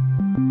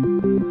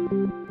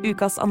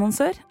 Ukas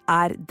annonsør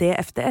er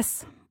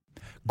DFDS.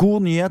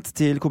 God nyhet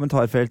til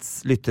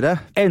kommentarfelts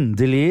lyttere.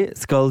 Endelig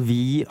skal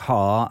vi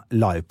ha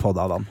livepod,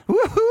 Adam.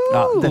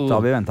 Ja, dette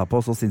har vi ventet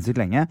på så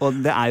sinnssykt lenge. Og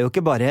det er jo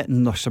ikke bare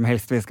når som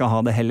helst vi skal ha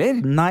det heller.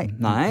 Nei.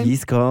 Vi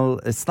skal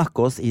snakke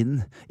oss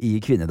inn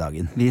i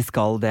kvinnedagen. Vi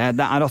skal det.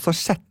 Det er altså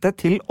 6.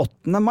 til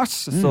 8.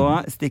 mars,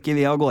 så stikker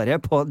vi av gårde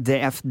på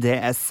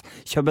DFDS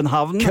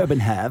København. Og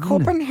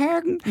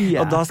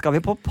da skal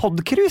vi på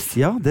podcruise.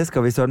 Ja, det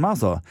skal vi søren med,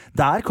 altså.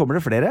 Der kommer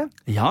det flere.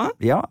 Ja,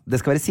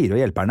 det skal være Siri og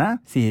hjelperne.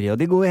 Siri og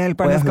de gode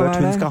hjelperne. Og jeg har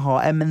hørt hun skal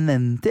ha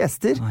eminente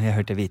gjester. Jeg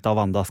hørte Vita og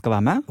Wanda skal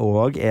være med.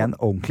 Og en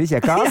ordentlig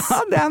kjekkas.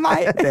 Ja, det er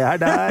meg. Det er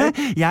deg.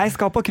 Jeg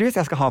skal på cruise,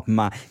 jeg skal ha på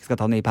meg, jeg skal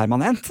ta ny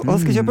permanent, og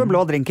skal kjøpe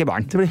blå drink i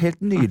baren. Det blir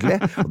helt nydelig.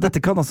 Og dette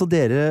kan også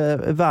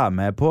dere være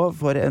med på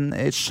for en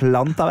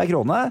slant av en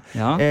krone.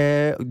 Ja.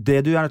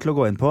 Det du er nødt til å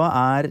gå inn på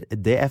er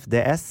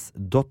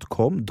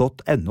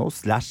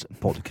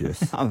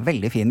dfds.com.no/podcruise. Ja,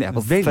 veldig fin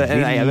e-post.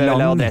 Veldig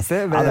lang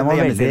adresse. Ja, den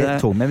var veldig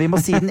tom, men vi må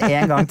si den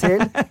en gang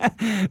til.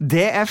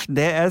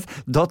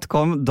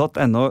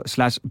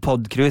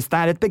 dfds.com.no/podcruise. Det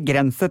er et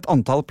begrenset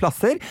antall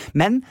plasser,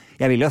 men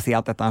jeg vil jo si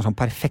at dette er en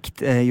sånn perfekt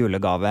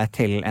julegave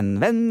til en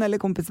venn eller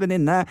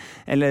kompisvenninne,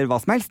 eller hva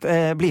som helst.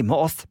 Bli med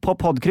oss på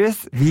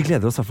podcruise. Vi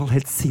gleder oss i hvert fall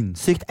helt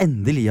sinnssykt.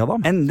 Endelig,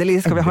 Adam.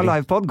 Endelig skal vi ha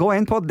livepod. Gå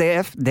inn på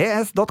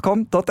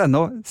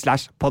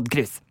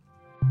dfds.com.no/podcruise.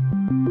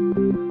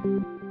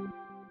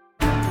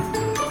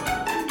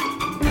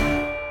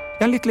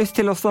 Jeg har litt lyst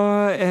til også,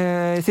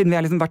 siden vi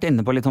har liksom vært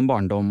inne på litt sånn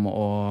barndom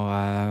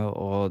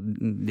og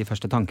de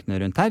første tankene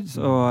rundt her,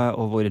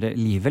 og hvor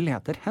livet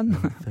leder hen.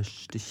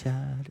 Første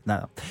kjærlighet. Nei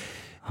da.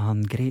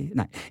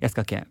 Nei, jeg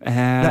skal ikke.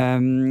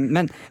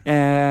 Men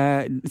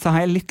så har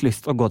jeg litt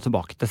lyst til å gå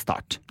tilbake til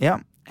start. Ja.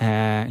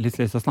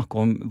 Litt lyst til å snakke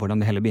om hvordan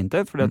det hele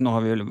begynte, for nå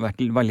har vi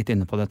vært litt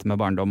inne på dette med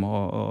barndom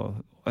og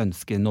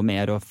ønske noe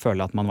mer og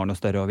føle at man var noe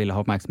større og ville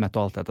ha oppmerksomhet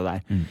og alt dette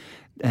der.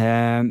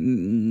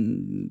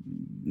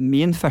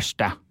 Min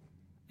første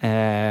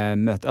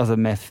møte, altså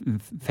med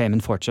fame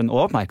and fortune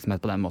og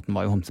oppmerksomhet på den måten,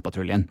 var jo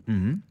Homsepatruljen.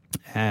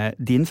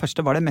 Din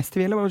første, var det Mest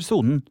TV eller var det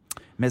Sonen?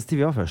 Mest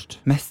TV var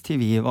først. Mest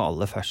TV var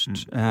aller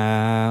først.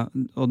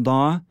 Og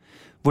da,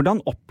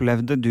 hvordan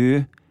opplevde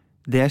du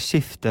det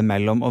skiftet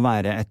mellom å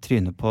være et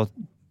tryne på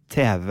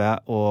TV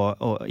og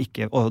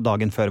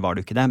dagen før var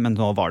du ikke det, men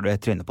nå var du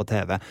et tryne på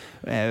TV.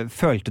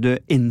 Følte du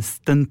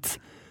instant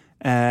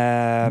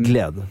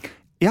glede?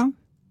 Ja.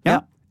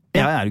 Jeg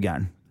er jo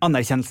gæren.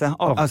 Anerkjennelse,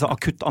 altså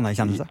akutt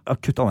anerkjennelse.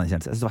 Akutt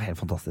anerkjennelse, jeg synes det var helt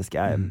fantastisk.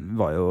 Jeg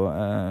var jo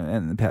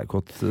en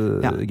PR-kåt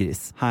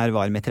gris. Her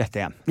var mitt rette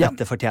igjen.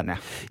 Dette fortjener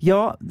jeg.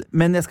 Ja,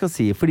 men jeg skal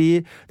si,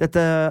 fordi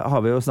dette har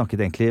vi jo snakket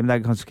egentlig, men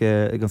det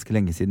er ganske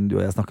lenge siden du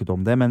og jeg snakket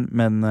om det,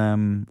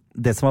 men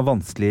det som var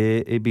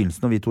vanskelig i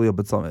begynnelsen når vi to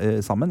jobbet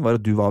sammen, var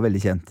at du var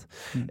veldig kjent.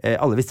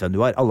 Alle visste hvem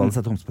du var, alle hadde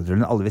sett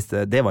Homsepatruljen, alle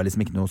visste, det var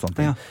liksom ikke noe sånt.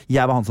 Ja.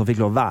 Jeg var han som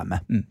fikk lov å være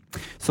med.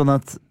 Sånn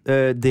at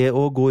det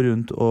å gå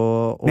rundt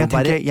og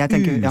være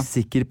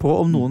usikker på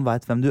om noen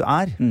vet hvem du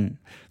er.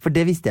 For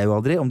det visste jeg jo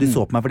aldri, om de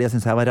så på meg fordi jeg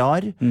syntes jeg var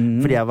rar,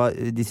 fordi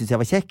de syntes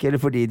jeg var kjekk, eller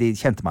fordi de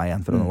kjente meg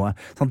igjen fra noe.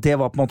 Sånn, det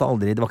var på en måte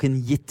aldri, det var ikke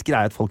en gitt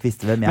greie at folk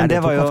visste hvem jeg er. Men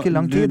det tok ganske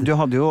lang tid. Du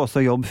hadde jo også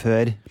jobb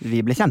før vi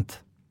ble kjent.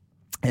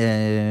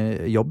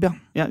 Jobb,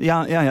 ja.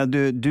 Ja,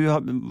 du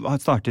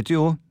startet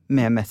jo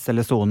med Mest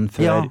eller Sonen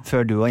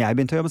før du og jeg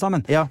begynte å jobbe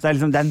sammen. Ja. Så det er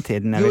liksom den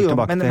tiden jeg vil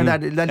tilbake til. Men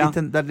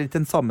det er litt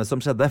den samme som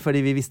skjedde,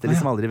 fordi vi visste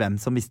liksom aldri hvem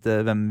som visste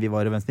hvem vi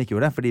var og hvem som ikke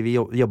gjorde det, fordi vi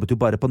jobbet jo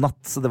bare på natt,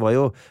 så det var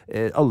jo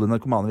alle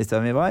narkomane visste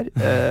hvem vi var,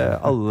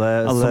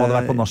 alle som hadde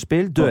vært på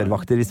nachspiel,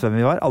 dørvakter visste hvem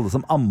vi var, alle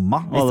som amma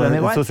visste hvem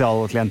vi var.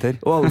 Sosialklienter.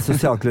 Og alle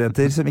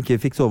sosialklienter som ikke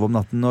fikk sove om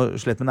natten og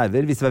slett med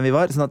nerver, visste hvem vi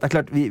var. Sånn at det er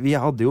klart, vi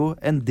hadde jo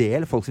en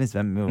del folk som visste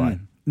hvem vi var.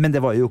 Men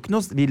det var jo ikke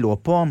noe, vi lå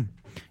på,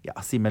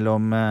 si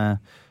mellom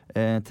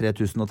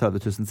 3000 og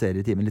 30 000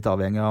 serier i timen, litt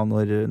avhengig av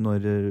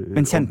når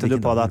Men kjente du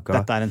på det at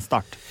dette er en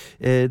start?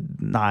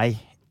 Nei.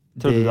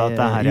 Trodde du at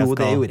det her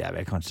det gjorde jeg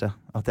vel kanskje.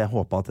 At jeg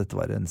håpet at dette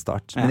var en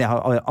start. Men jeg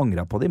har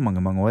angret på det i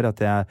mange, mange år at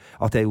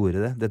jeg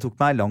gjorde det. Det tok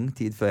meg lang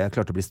tid før jeg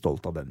klarte å bli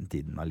stolt av den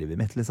tiden av livet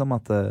mitt. Liksom.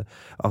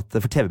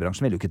 For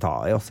TV-bransjen ville jo ikke ta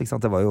i oss. Ikke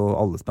sant? Det var jo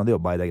alle som hadde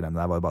jobbet i det greiene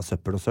der, var jo bare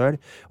søppel og søl.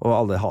 Og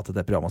alle hatet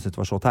det programmet og syntes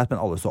det var så tært,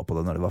 men alle så på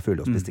det når det var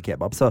fulle og spiste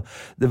kebab. Så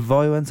det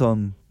var jo en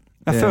sånn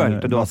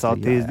Følte du også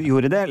at de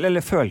gjorde det,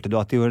 eller følte du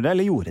at de gjorde det,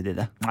 eller gjorde de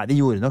det? Nei, de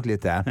gjorde nok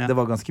litt det. Ja. Det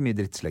var ganske mye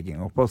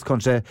drittslegging opp oss.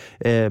 Kanskje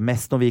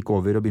mest når vi gikk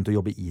over og begynte å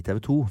jobbe i TV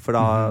 2, for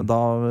da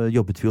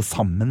jobbet vi jo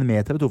sammen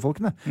med TV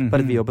 2-folkene.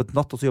 Bare vi jobbet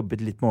natt, og så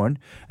jobbet litt morgen,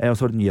 og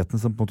så var det nyheten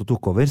som på en måte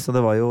tok over. Så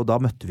det var jo, da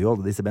møtte vi jo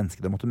alle disse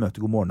menneskene, måtte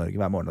møte God morgen Norge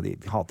hver morgen, og de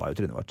hatet jo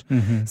trynet vårt.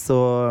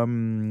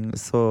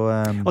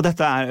 Og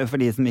dette for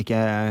de som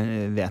ikke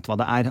vet hva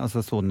det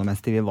altså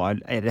Sonomest TV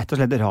var rett og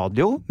slett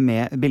radio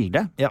med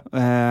bilde. Ja.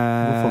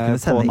 Hvor folk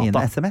kunne sende inn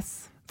SMS.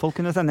 Folk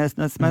kunne sende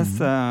SMS,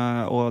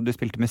 og du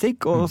spilte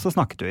musikk, og så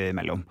snakket du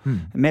imellom.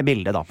 Med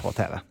bilde da på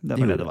TV. Det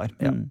var det var.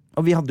 Ja.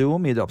 Og vi hadde jo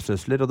mye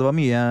drapstrusler, og det var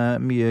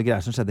mye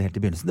greier som skjedde helt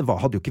i begynnelsen. Det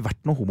hadde jo ikke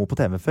vært noe homo på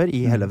TV før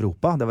i hele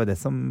Europa. Det var det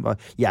som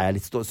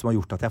som har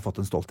gjort at jeg har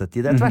fått en stolthet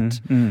i det etter hvert.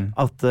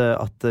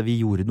 At vi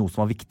gjorde noe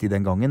som var viktig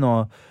den gangen,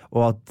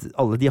 og at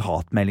alle de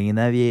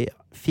hatmeldingene vi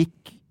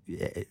fikk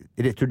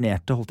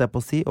returnerte, holdt jeg på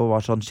å si, og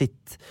var sånn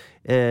shit.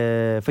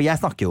 For jeg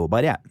snakker jo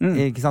bare,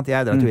 ikke sant?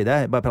 Jeg drar til det,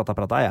 bare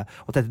prata jeg.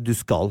 Og tenkte, du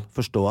skal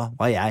forstå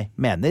hva jeg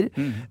mener.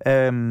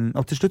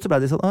 Og til slutt så ble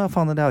det sånn,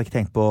 faen, det hadde jeg ikke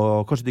tenkt på,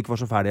 kanskje du ikke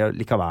var så ferdig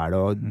likevel,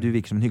 og du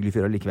virker som en hyggelig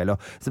fyr likevel.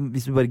 Så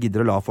hvis du bare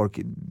gidder å la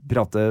folk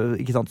prate,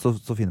 ikke sant,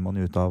 så finner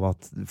man ut av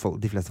at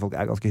de fleste folk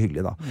ganske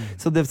hyggelige da.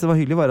 Så det som var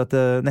hyggelig var at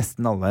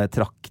nesten alle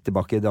trakk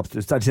tilbake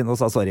drapstrusler sine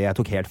og sa, sorry, jeg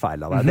tok helt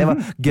feil av deg. Det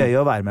var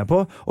gøy å være med på.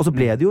 Og så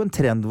ble det jo en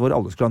trend hvor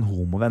alle skulle ha en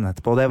homovenn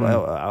etterpå. Det var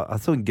jo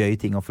altså en gøy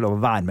ting å få lov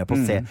å være med på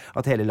å se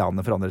at hele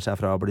landet forandrer seg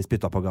fra å bli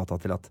spyttet på gata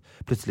til at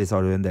plutselig så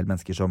har du en del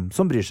mennesker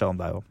som bryr seg om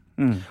deg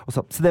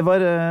også. Så det var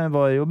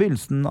jo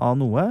begynnelsen av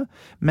noe,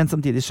 men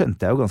samtidig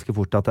skjønte jeg jo ganske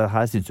fort at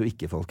her synes jo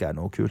ikke folk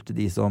noe kult,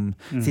 de som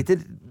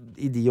sitter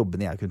i de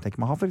jobbene jeg kunne tenke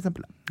meg å ha, for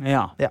eksempel.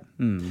 Ja.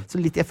 Så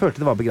jeg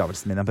følte det var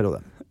begravelsen min i en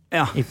periode.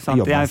 Ja,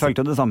 sant. Jeg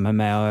følte det samme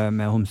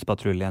med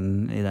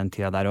Homsepatruljen i den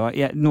tida der,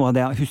 og noe av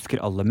det jeg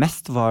husker aller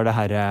mest var det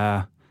her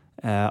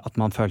at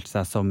man følte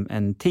seg som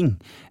en ting.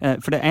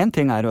 For det en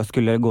ting å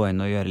skulle gå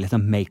inn og gjøre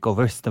liksom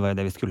makeovers, det var jo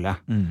det vi skulle.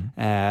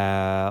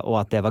 Og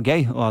at det var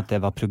gøy, og at det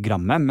var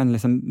programmet, men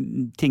liksom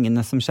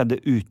tingene som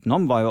skjedde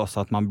utenom var jo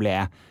også at man ble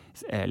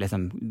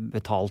liksom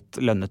betalt,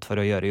 lønnet for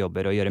å gjøre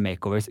jobber og gjøre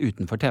makeovers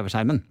utenfor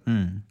TV-skjermen.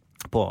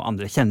 På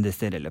andre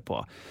kjendiser, eller på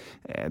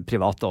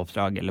private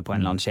oppdrag, eller på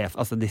en eller annen sjef,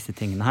 altså disse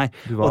tingene her.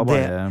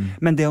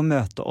 Men det å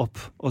møte opp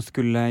og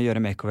skulle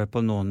gjøre makeover på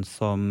noen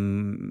som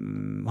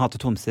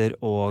hatet homser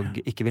og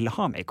ikke ville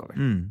ha makeover.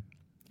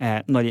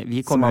 Når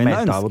vi kom som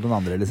var av den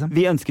andre, liksom.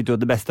 Vi ønsket jo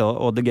det beste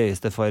og det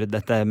gøyeste for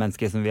dette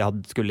mennesket som vi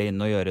skulle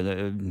inn og gjøre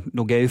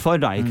noe gøy for,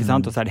 da, ikke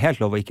sant? Og så det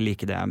helt lov å ikke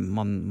like det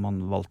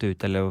man valgte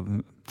ut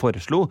eller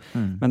foreslo.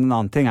 Men en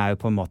annen ting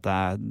jo på en måte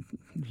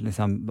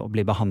liksom, å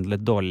bli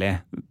behandlet dårlig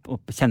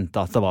og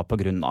kjente at det var på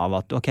grunn av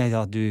at ok,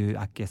 ja, du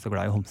ikke så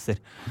glad i homser.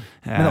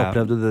 Men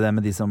opplevde du det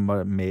med de som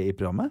var med i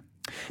programmet?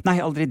 Nei,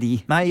 aldri de.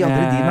 Nei.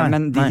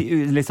 Men de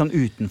litt sånn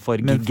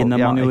utenfor giggene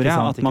man gjorde,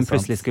 at man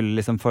plutselig skulle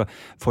liksom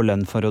få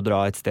lønn for å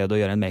dra et sted og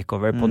gjøre en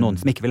makeover på noen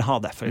som ikke vil ha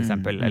det, for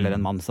eksempel. Eller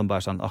en mann som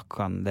bare sånn,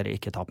 kan dere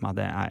ikke ta på meg,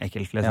 det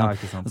ekkelt,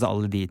 liksom. Altså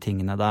alle de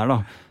tingene der, da.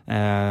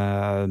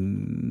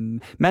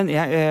 Men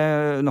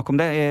nok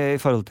om det,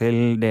 i forhold til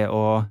det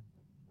å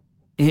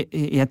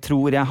jeg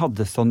tror jeg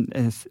hadde sånn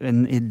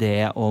en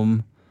idé om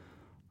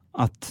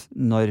at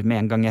når med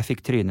en gang jeg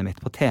fikk trynet mitt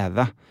på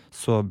TV,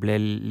 så ble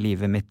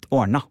livet mitt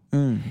ordnet.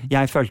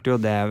 Jeg følte jo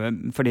det,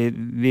 fordi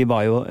vi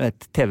var jo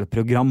et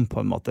TV-program på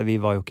en måte.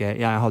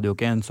 Jeg hadde jo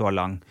ikke en så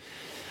lang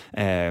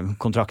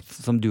kontrakt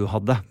som du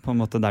hadde, på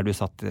en måte, der du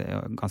satt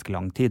ganske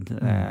lang tid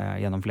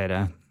gjennom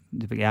flere.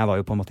 Jeg var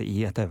jo på en måte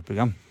i et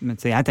TV-program.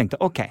 Så jeg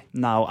tenkte, ok,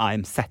 now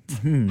I'm set.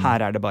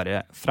 Her det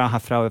bare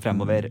herfra og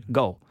fremover,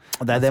 go.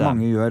 Og det det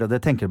mange gjør, og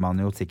det tenker man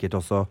jo sikkert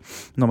også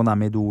når man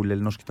med Idol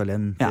eller Norske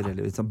Talenter,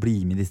 eller liksom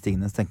blir med i disse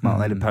tingene, så tenker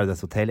man, eller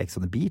Paradise Hotel, Ex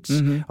on the Beach,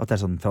 at det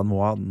sånn, fra nå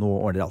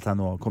ordner alt her,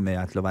 nå kommer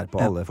jeg til å være på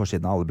alle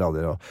forsidene, alle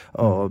blader,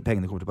 og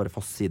pengene kommer til å bare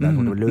fosse inn, jeg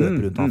kommer til å løpe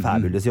rundt og ha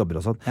fabulous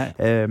jobber og sånn.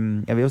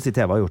 Jeg vil jo si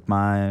TV har gjort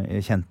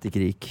meg kjent,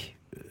 ikke rik,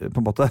 på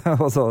en måte.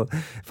 Altså,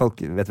 folk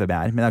vet hvem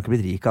jeg men jeg har ikke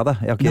blitt rik av det.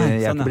 Jeg har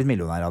ikke blitt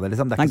millionær av det,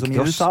 liksom. Det ikke som i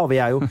USA, og vi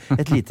jo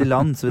et lite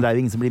land, så det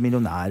jo ingen som blir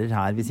millionærer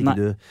her hvis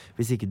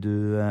ikke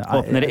du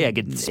åpner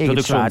eget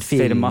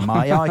produksjonsfirma.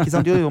 Ja, ikke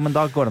sant? Jo, men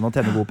da går det an å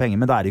tjene gode penger,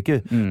 men det jo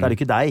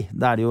ikke deg.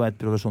 Det det jo et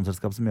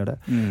produksjonsselskap som gjør det.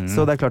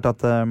 Så det klart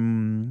at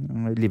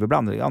livet ble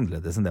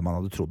annerledes enn det man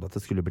hadde trodd at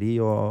det skulle bli,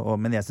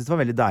 men jeg synes det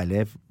var veldig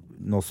deilig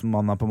nå som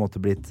man har på en måte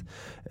blitt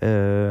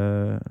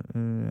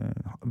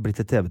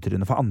et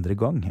TV-tryne for andre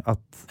gang,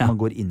 at man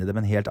går inn i det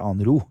med en helt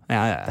annen ro.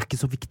 Det ikke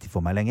så viktig for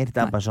meg lenger.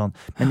 Det bare sånn,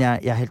 men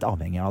jeg helt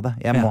avhengig av det.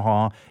 Jeg må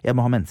ha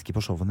mennesker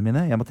på showene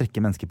mine, jeg må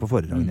trekke mennesker på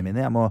foredragene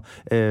mine,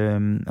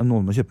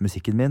 noen må kjøpe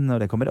musikken min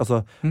når det kommer.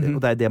 Altså,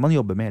 og det det man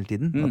jobber med hele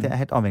tiden. At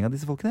jeg helt avhengig av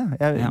disse folkene.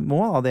 Jeg må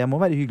ha det, jeg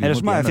må være hyggelig.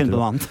 Ellers må jeg finne på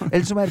noe annet.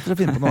 Ellers må jeg rett og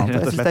slett finne på noe annet.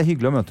 Jeg synes det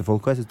hyggelig å møte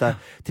folk, og jeg synes det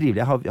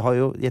trivelig.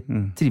 Jeg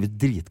trives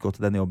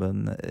dritgodt i den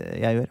jobben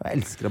jeg gjør, og jeg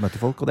elsker å møte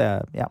folk, og det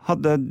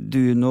Hadde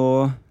du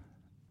noe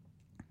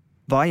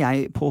Var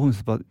jeg på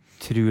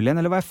Homsepatruljen,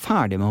 eller var jeg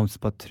ferdig med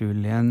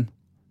Homsepatruljen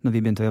når vi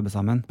begynte å jobbe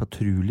sammen?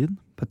 Patruljen?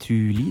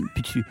 Patrulie?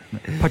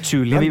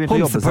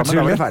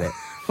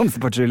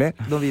 Homsepatrulje.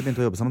 Da vi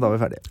begynte å jobbe sammen, da var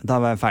vi ferdig. Da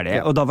var jeg ferdig.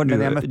 Og da var du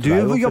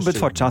jobbet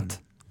fortsatt?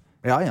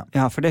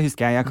 Ja, for det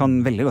husker jeg. Jeg kan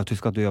veldig godt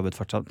huske at du jobbet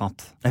fortsatt natt.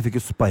 Jeg fikk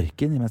jo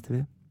sparken i Mester.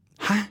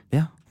 Hæ?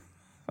 Ja.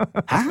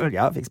 Hæ?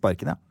 Ja, jeg fikk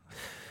sparken, ja.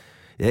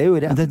 Det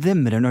gjorde jeg. Det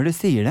demrer når du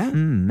sier det.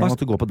 Jeg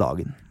måtte gå på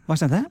dagen. Hva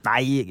skjedde?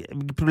 Nei,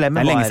 problemet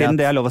var det er lenge siden,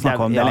 det er lov å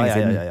snakke om. Det er lenge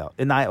siden. Ja.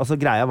 Nei, også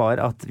greia var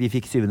at vi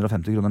fikk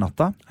 750 kroner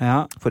natta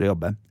for å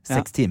jobbe.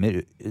 6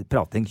 timer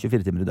prating,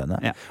 24 timer i døgnet.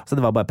 Ja. Så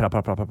det var bare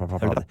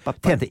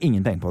Tjente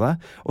ingen penger på det.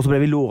 Og så ble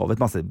vi lovet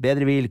masse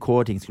bedre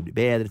vilkår, ting skulle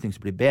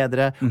bli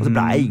bedre, og så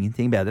ble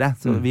ingenting bedre.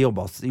 Så vi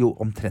jobbet oss jo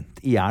omtrent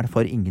i hjel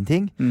for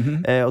ingenting.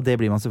 Og det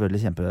blir man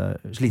selvfølgelig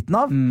kjempesliten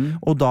av.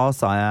 Og da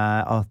sa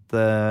jeg at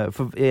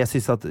for jeg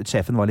synes at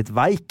sjefen var litt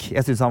veik.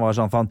 Jeg synes han var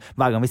sånn,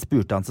 hver gang vi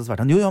spurte han, så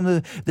svarte han, jo, men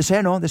det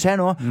skjer nå. Og så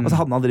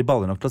hadde han aldri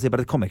baller nok til å si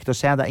bare, det kommer ikke til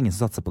å skje, det er ingen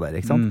som satser på dere,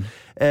 ikke sant?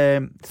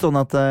 Sånn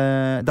at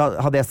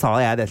da sa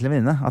jeg det til en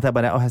venninne, at jeg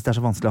bare, det er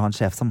så vanskelig å ha en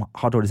sjef som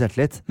har dårlig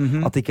selvtillit,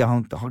 at ikke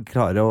han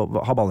klarer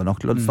å ha baller nok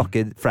til å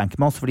snakke frank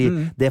med oss, fordi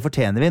det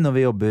fortjener vi når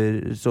vi jobber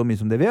så mye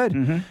som det vi gjør.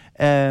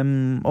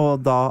 Og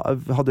da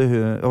hadde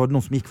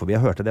noen som gikk forbi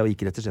og hørte det og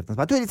gikk rett til sjefen og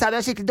sa, du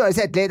er skikkelig dårlig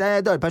selvtillit, det er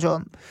en dårlig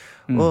person.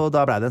 Og da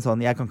ble det en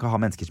sånn, jeg kan ikke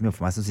ha mennesker som jobber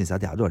for meg som synes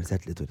at jeg har dårlig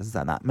selvtillit, Tore. Så sa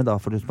jeg, nei, men da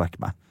får du sparke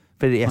meg.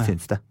 For jeg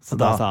syns det. Så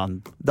da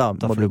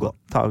må du gå.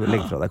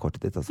 Legg fra deg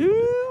kortet ditt.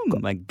 Oh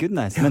my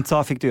goodness. Men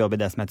så fikk du jobb i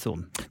det som het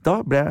Zone.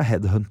 Da ble jeg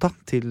headhunta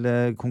til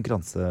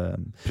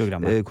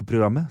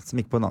konkurranseprogrammet som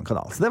gikk på en annen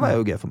kanal. Så det var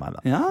jo gøy for meg.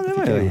 Da. Ja, det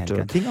var jo helt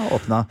gøy. Ting har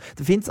åpnet.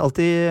 Det finnes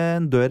alltid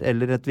en dør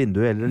eller et vindu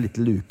eller en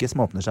liten luke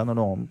som åpner seg når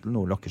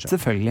noe lukker seg.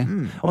 Selvfølgelig.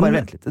 Og bare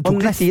vent litt. Det tok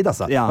litt tid,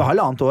 altså. Det var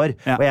 1,5 år.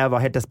 Og jeg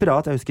var helt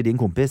desperat. Jeg husker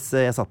din kompis,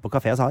 jeg satt på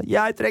kafé og sa,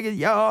 jeg trenger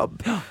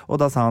jobb! Og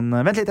da sa han,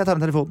 vent litt, jeg tar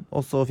en telefon.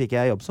 Og så fikk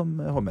jeg jobb som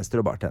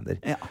hovmester og bartender.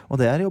 Ja. Og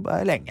det har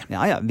jobbet lenge.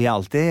 Ja, vi er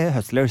alltid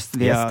hustlers.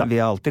 Vi har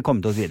alltid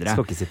kommet oss videre.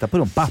 Skal ikke sitte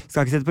på rumpa.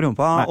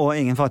 Nei. Og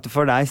ingen fatt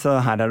for deg,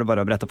 så her er det bare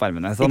å brette opp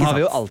armene. Sånn har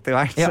vi jo alltid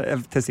vært,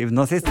 til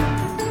syvende og sist.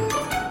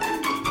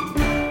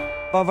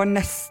 Hva var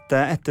neste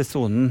etter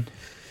Sonen?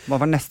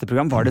 Hva var neste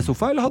program? Var det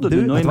Sofa, eller hadde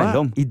du noe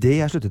imellom? I det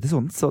jeg sluttet i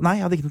Sonen, nei,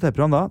 jeg hadde ikke noe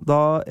TV-program da. Da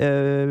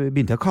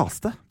begynte jeg å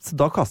kaste. Så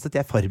da kastet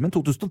jeg Farmen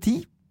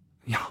 2010.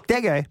 Ja, det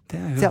er gøy.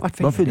 Så jeg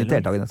har funnet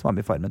deltakerne som var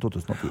med i Farmen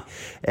 2010.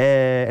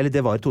 Eller det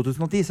var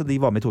 2010, så de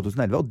var med i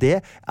 2011. Og det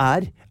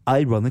er,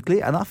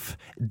 ironically enough,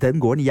 den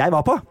gården jeg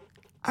var på.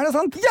 Er det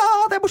sant?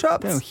 Ja, det er morsomt!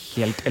 Det er jo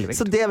helt elvikt.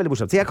 Så det er veldig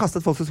morsomt. Så jeg kastet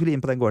folk som skulle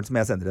inn på den gården som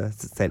jeg senere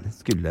selv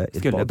skulle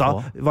på.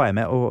 Da var jeg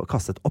med og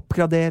kastet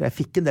oppgrader. Jeg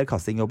fikk en del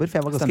castingjobber, for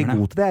jeg var ganske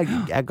god til det.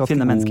 Jeg er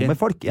ganske god med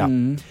folk. Ja.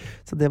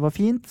 Så det var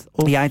fint.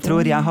 Jeg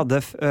tror jeg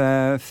hadde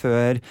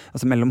før,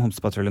 altså mellom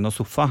Homsepatruljen og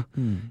Sofa,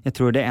 jeg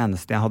tror det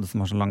eneste jeg hadde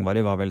som var så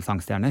langvarig var vel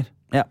Sangstjerner.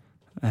 Ja.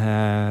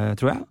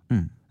 Tror jeg.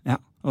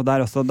 Ja. Og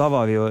der også, da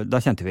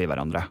kjente vi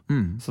hverandre.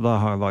 Så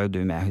da var jo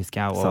du med,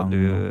 husker jeg, og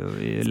du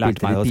lærte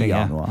meg å synge.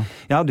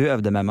 Ja, du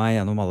øvde med meg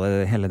gjennom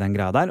hele den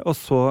greia der. Og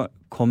så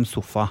kom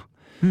Sofa.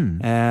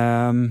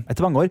 Etter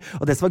mange år.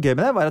 Og det som var gøy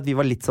med det, var at vi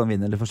var litt sånn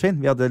vinn eller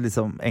forsvinn. Vi hadde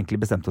liksom egentlig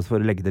bestemt oss for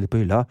å legge det litt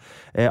på hylla.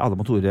 Alle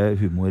mot Tore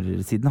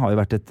humorsiden har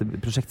jo vært et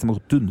prosjekt som har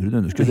gått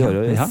dundrende underskudd i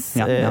året.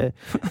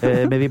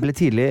 Men vi ble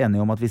tidlig enige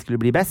om at vi skulle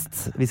bli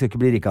best. Vi skulle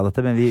ikke bli rike av dette,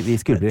 men vi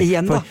skulle bli.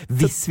 For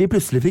hvis vi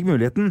plutselig fikk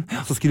muligheten,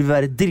 så skulle vi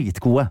være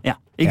dritgode. Ja.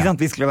 Ikke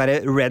sant? Vi skulle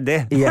være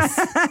ready. Yes.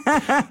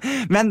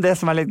 Men det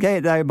som er litt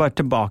gøy, det er jo bare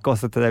tilbake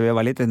også til det vi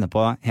var litt inne på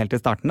helt i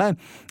starten der,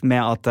 med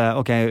at,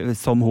 ok,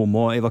 som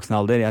homo i voksen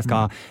alder, jeg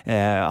skal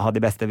ha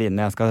de beste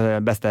vinene, jeg skal ha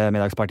beste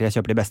middagsparti, jeg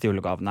kjøper de beste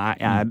julegavene,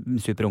 jeg er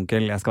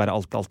superonkel, jeg skal være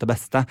alt det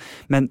beste.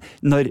 Men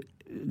når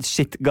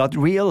shit got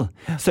real,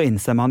 så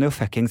innser man jo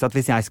fuckings at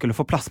hvis jeg skulle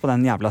få plass på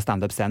den jævla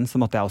stand-up-scenen, så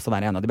måtte jeg også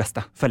være en av de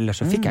beste. For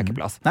ellers så fikk jeg ikke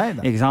plass.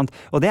 Ikke sant?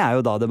 Og det er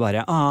jo da det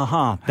bare,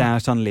 det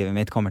er sånn livet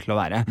mitt kommer til å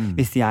være.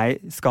 Hvis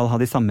jeg skal ha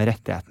de samme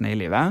rettighetene i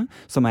livet,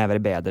 så må jeg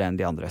være bedre enn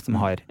de andre som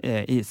har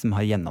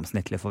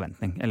gjennomsnittlig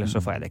forventning. Ellers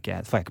så får jeg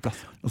ikke plass.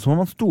 Og så må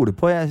man stole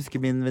på, jeg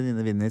husker min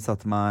venninne Vinny sa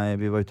til meg,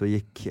 vi var ute og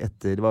gikk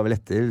etter, det var vel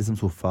etter liksom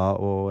Sofa,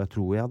 og jeg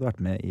tror jeg hadde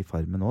vært med i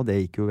Farmen også, det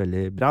gikk jo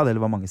veldig bra, det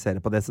var mange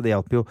serier på det, så det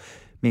hjalp jo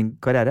min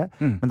karriere.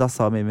 Men da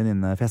sa min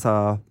venninne, for jeg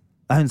sa,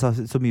 hun sa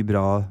så mye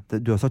bra,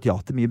 du har sagt ja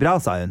til mye bra,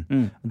 sa hun.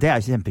 Det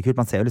er jo kjempekult,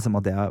 man ser jo liksom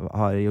at det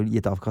har jo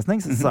gitt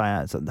avkastning, så sa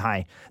jeg, nei,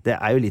 det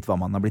er jo litt hva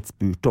man har blitt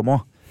spurt om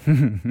også.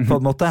 På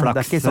en måte. Det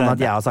er ikke sånn at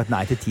jeg har sagt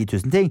nei til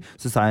 10 000 ting.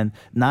 Så sa hun,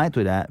 nei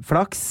Tore,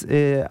 flaks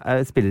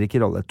spiller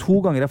ikke rolle.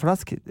 2 ganger er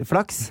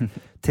flaks,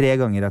 3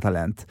 ganger er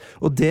talent.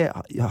 Og det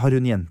har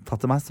hun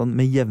gjentatt til meg sånn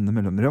med jevne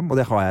mellomrom,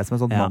 og det har jeg som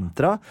en sånn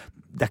mantra.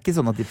 Det er ikke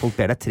sånn at folk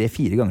ber deg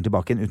 3-4 ganger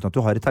tilbake uten at du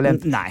har et talent.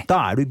 Nei. Da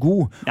er du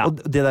god. Ja. Og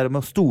det der med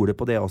å stole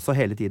på det også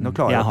hele tiden, og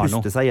klare å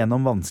puste seg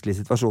gjennom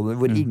vanskelige situasjoner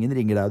hvor ingen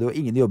ringer deg, og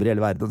ingen jobber i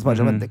hele verden, og så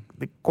bare sånn, men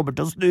det kommer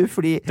til å snu,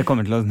 fordi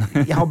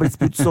jeg har blitt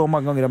spurt så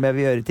mange ganger om jeg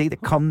vil gjøre ting.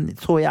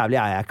 Så jævlig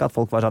er jeg ikke at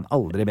folk var sånn,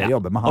 aldri mer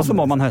jobbe med han. Og så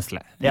må man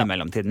høsle i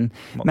mellomtiden.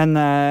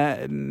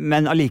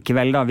 Men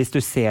allikevel da, hvis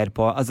du ser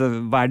på, altså,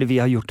 hva er det vi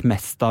har gjort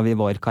mest av i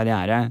vår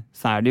karriere,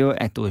 så er det jo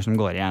et ord som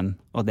går igjen,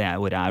 og det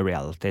ordet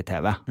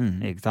reality-TV.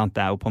 Ikke sant?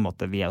 Det jo på en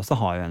måte, vi også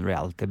har jo en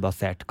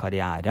reality-basert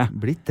karriere.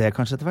 Blitt det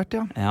kanskje etter hvert,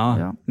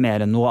 ja.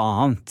 Mer enn noe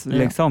annet,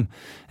 liksom.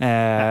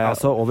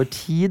 Altså over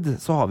tid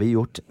så har vi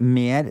gjort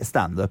mer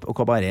stand-up og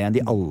kabaret enn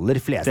de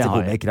aller fleste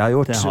komikere har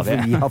gjort.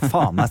 For vi har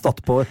faen meg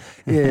stått på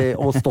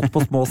og stått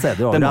på små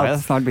steder overalt. Det må jo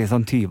snart bli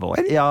sånn 20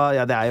 år.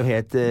 Ja, det jo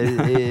helt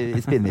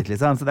spinnvitt,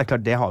 liksom. Så det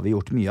klart, det har vi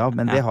gjort mye av,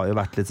 men det har jo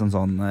vært litt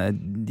sånn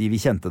de vi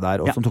kjente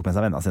der, og som tok med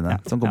seg vennene sine,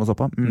 som kom og så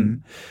på.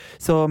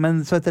 Så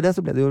etter det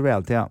så ble det jo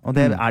reality, og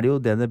det det jo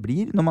det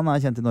blir når man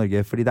kjent i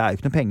Norge, fordi det jo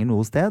ikke noe penger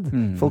noe sted.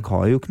 Folk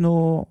har jo ikke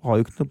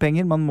noe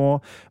penger. Man må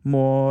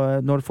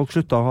når folk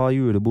slutta å ha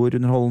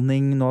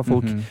julebordunderholdning, når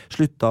folk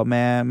slutta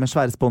med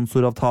svære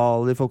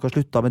sponsoravtaler, folk har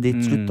slutta med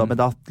ditt, slutta med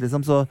datt,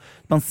 liksom, så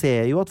man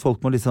ser jo at folk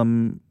må liksom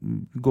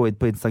gå inn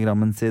på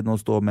Instagrammen sin og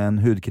stå med en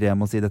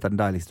hudkrem og si dette den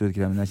deiligste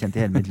hudkremen jeg har kjent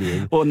i hele mitt liv.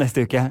 Og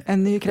neste uke,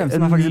 en ny krem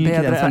som faktisk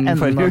bedre enn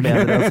forrige uke.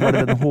 Og så var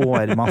det den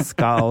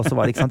hårmaska, og så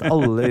var det, ikke sant,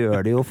 alle gjør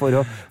det jo for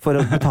å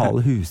betale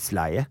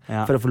husleie,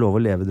 for å få lov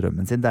å leve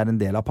drømmen sin. Det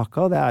en del av pakka,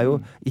 og det jo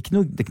ikke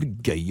noe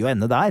gøy å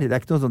ende der.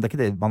 Det ikke noe sånn, det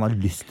ikke det man har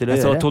lyst til å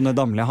gjøre. Så Tone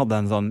Damli hadde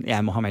en sånn,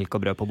 jeg må ha melk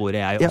og brød på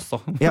bordet, jeg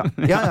også. Ja,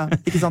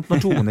 ikke sant, når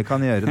Tone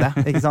kan gjøre det,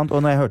 ikke sant, og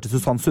når jeg hørte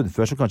Susanne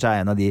Sundfør, som kanskje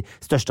en av de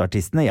største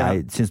artistene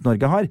jeg synes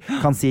Norge har,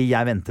 kan si,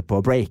 jeg venter på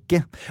å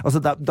breake. Altså,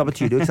 da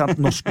betyr det jo, ikke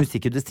sant, norsk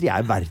musikkindustri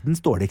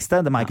verdens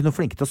dårligste. De ikke noe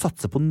flinke til å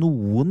satse på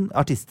noen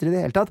artister i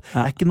det hele tatt.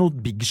 Det ikke noe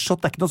big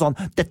shot, det ikke noe sånn,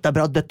 dette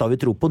bra, dette har vi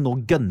tro på, nå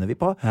gønner vi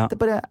på. Det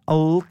bare,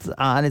 alt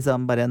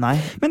liksom bare nei.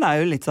 Men det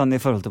jo litt sånn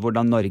i forhold til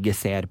hvordan Norge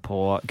ser på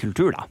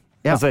kultur, da.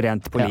 Altså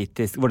rent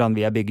politisk, hvordan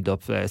vi har bygd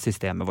opp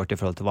systemet vårt i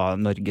forhold til hva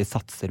Norge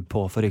satser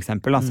på, for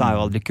eksempel. Altså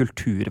jo aldri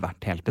kultur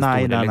vært helt det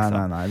store,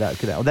 liksom. Nei, det jo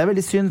ikke det. Og det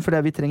veldig synd, for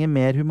vi trenger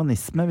mer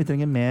humanisme, vi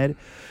trenger mer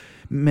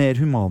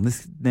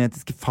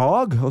humanetiske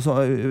fag, altså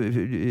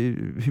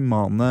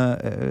humane,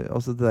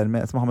 altså det der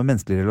med, som har med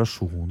menneskelige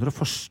relasjoner og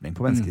forskning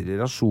på menneskelige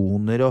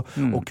relasjoner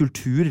og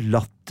kultur,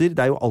 latter.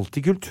 Det jo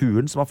alltid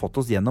kulturen som har fått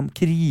oss gjennom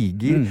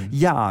kriger,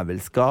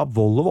 jævelskap,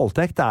 vold og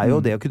voldtekt. Det jo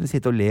det å kunne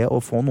sitte og le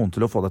og få noen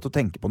til å få deg til å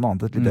tenke på noe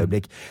annet et lite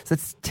øyeblikk. Så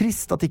det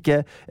trist at ikke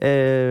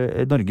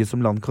Norge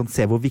som land kan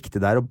se hvor viktig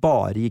det å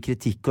bare gi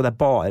kritikk, og det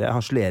bare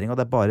harselering, og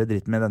det bare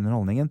dritt med denne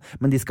holdningen.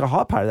 Men de skal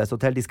ha Paradise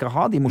Hotel, de skal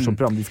ha de morsomme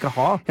programmene, de skal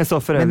ha. Jeg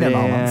så for øvrig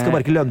det skal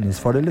bare ikke lønnes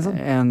for det, liksom.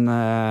 En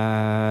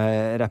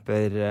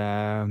rapper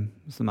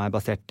som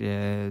basert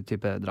i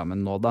type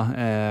Drammen nå, da,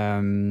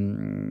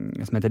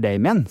 som heter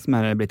Damien, som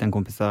blitt en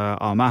kompis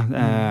av meg.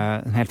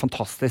 En helt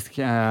fantastisk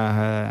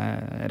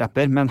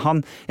rapper. Men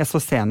jeg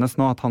så senest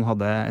nå at han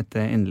hadde et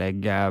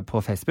innlegg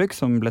på Facebook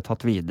som ble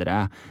tatt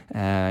videre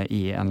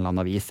i en eller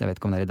annen avis. Jeg vet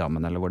ikke om det i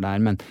Drammen eller hvor det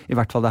men i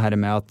hvert fall det her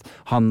med at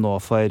han nå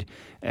for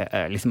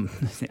liksom,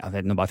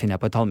 nå bare finner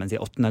jeg på et tall, mens i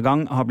 8.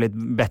 gang har blitt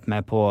bedt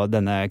med på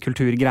denne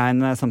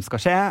kulturgreiene som skal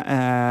skje,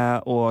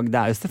 og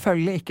det jo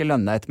selvfølgelig ikke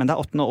lønnet, men det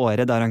 8.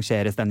 året det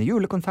arrangeres denne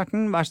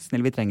julekonserten, vær så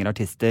snill, vi trenger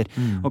artister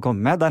å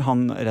komme med, der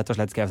han rett og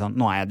slett skrev sånn,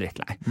 nå jeg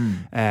drittlei.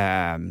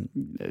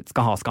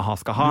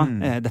 Skal ha.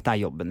 Dette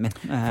jobben min.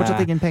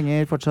 Fortsatt ingen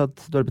penger,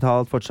 fortsatt dårlig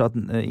betalt, fortsatt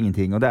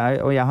ingenting, og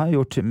jeg har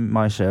gjort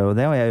my share av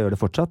det, og jeg gjør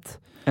det fortsatt.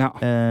 Ja.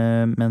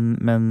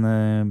 Men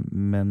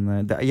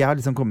jeg har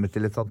liksom kommet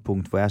til et sånt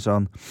punkt hvor jeg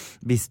sånn,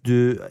 hvis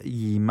du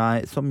gir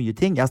meg så mye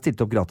ting, jeg har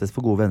stilt opp gratis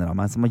for gode venner av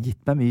meg som har gitt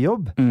meg mye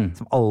jobb,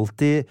 som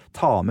alltid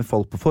tar med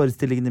folk på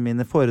forestillingene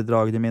mine,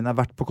 foredragene mine, har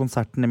vært på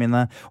konsertene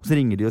mine, og så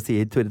ringer de og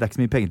sier, Tore, det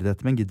ikke så mye penger til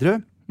dette, men gidder du?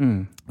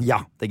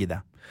 Ja, det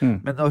gidder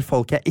jeg. Men når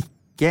folk jeg ikke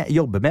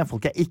jobber med,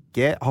 folk jeg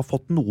ikke har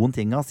fått noen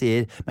ting av,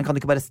 sier, men kan du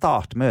ikke bare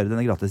starte med å gjøre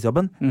denne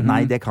gratisjobben?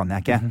 Nei, det kan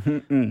jeg ikke.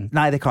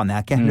 Nei, det kan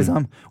jeg ikke,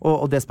 liksom.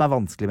 Og det som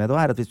vanskelig med det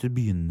at hvis du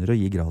begynner å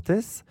gi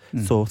gratis,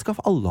 så skal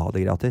alle ha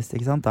det gratis,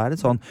 ikke sant? Da det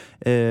sånn,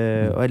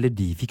 eller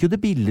de fikk jo det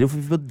billigere,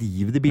 hvorfor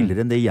fikk de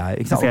billigere enn det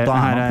jeg, ikke sant? Og da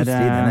man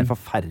plutselig inn i en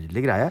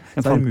forferdelig greie,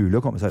 så det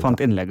umulig å komme seg ut. Jeg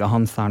fant innlegget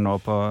hans her nå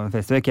på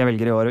Facebook. Jeg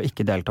velger i år å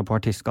ikke delta på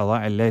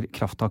artistgalla eller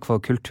krafttak for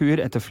kultur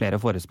etter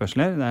flere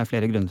forespørsler. Det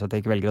flere grunner til at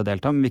jeg ikke velger å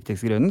delta, men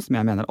viktigste grunnen, som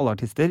jeg mener alle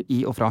artister i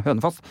og fra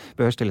Hønefoss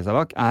bør stille seg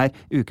bak,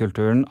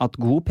 ukulturen at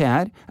god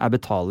PR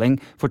betaling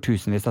for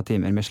tusenvis av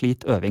timer med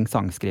slit, øving,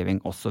 sangskriving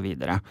og så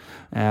videre.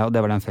 Og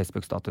det var den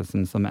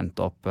Facebook-statusen som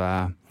endte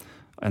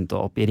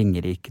opp i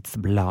Ringerikes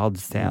Blad,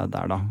 se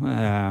der da.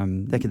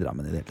 Det ikke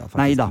Drammen i det hele tatt,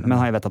 faktisk. Nei da, men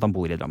jeg vet at han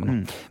bor i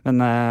Drammen.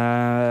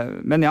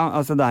 Men ja,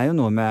 altså det jo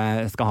noe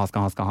med skal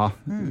ha.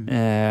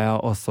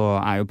 Og så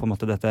jo på en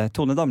måte dette,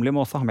 Tone Damli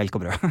må også ha melk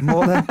og brød.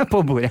 Må det.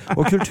 På bordet.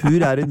 Og kultur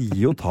en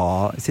gi og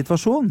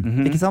ta-situasjon.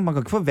 Ikke sant? Man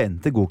kan ikke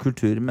forvente god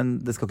kultur, men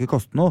det skal ikke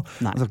koste noe.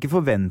 Man skal ikke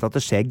forvente at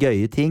det skjer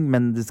gøye ting,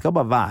 men det skal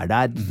bare være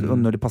der, og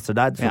når det passer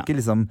der. Det skal ikke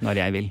liksom... Når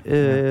jeg vil.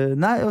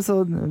 Nei,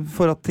 altså,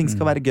 for at ting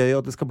skal være gøy,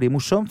 og at det skal bli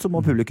morsomt, så må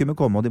publikummet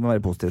komme, og de må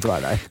være positive til å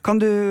være der. Kan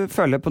du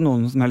føle på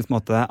noen som helst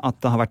måte at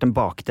det har vært en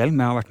bakdel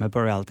med å ha vært med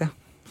på reality?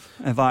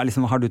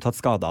 Har du tatt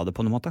skade av det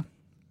på noen måte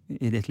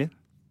i ditt liv?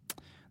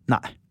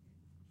 Nei.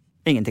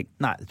 Ingenting?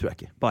 Nei, det tror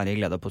jeg ikke. Bare i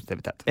glede og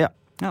positivitet? Ja.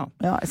 Ja,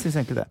 jeg synes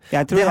egentlig det.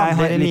 Jeg tror jeg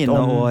har i mine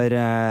år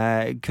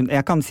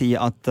jeg kan si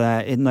at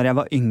når jeg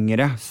var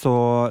yngre, så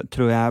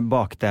tror jeg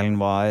bakdelen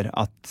var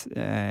at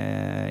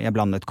jeg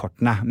blandet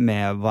kortene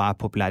med hva er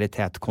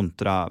popularitet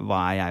kontra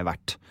hva er jeg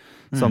verdt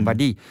som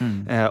verdi.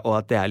 Og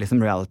at det er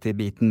liksom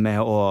reality-biten med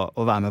å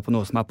være med på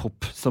noe som er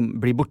pop, som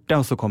blir borte,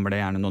 og så kommer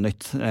det gjerne noe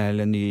nytt,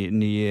 eller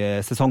ny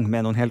sesong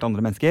med noen helt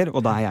andre mennesker,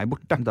 og da er jeg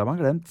borte. Da har man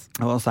glemt.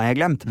 Og så er jeg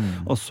glemt.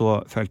 Og så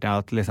følte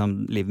jeg at liksom,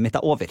 livet mitt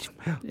er over,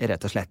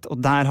 rett og slett. Og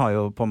der har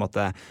jo på en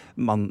måte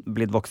man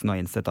blitt voksen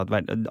og innsett at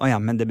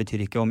men det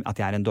betyr ikke at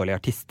jeg er en dårlig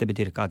artist, det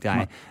betyr ikke at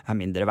jeg er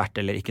mindre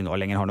verdt, eller ikke nå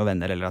lenger har noen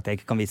venner, eller at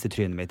jeg ikke kan vise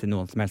trynet mitt i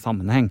noen som helst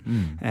sammenheng.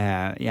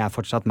 Jeg er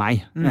fortsatt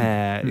meg,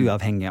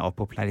 uavhengig av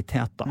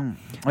popularitet da.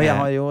 Og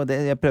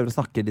jeg prøver å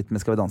snakke litt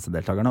med Skal vi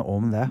danse-deltakerne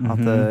om det,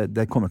 at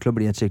det kommer til å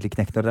bli et skikkelig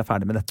knekk når dere er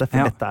ferdig med dette,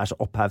 for dette er så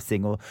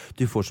opphaussing, og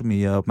du får så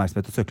mye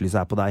oppmerksomhet, og søkelyset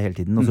er på deg hele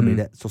tiden, og så blir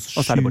det så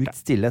sjukt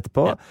stille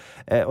etterpå,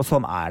 og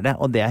sånn er det,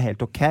 og det er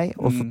helt ok,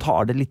 og så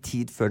tar det litt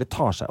tid før det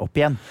tar seg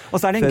opp igjen. Og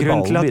så er det en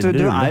grunn til at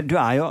du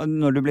er jo,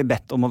 når du blir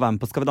bedt om å være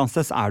med på Skal vi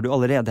danse, så er du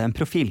allerede en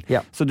profil,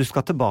 så du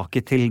skal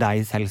tilbake til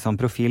deg selv som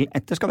profil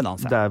etter Skal vi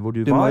danse. Der hvor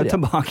du må jo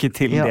tilbake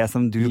til det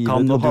som du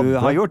kan og du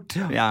har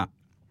gjort.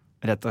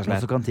 Rett og slett.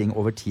 Og så kan ting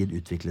over tid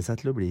utvikle seg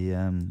til å bli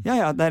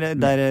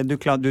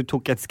du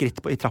tok et skritt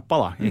i trappa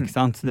da, ikke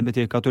sant? Det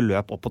betyr ikke at du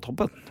løp opp på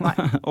toppen.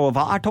 Og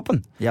hva er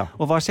toppen?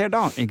 Og hva skjer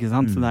da? Ikke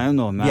sant? Så det er jo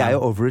noe med... Vi er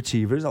jo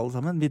overachievers alle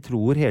sammen. Vi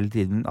tror hele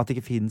tiden at det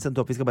ikke finnes en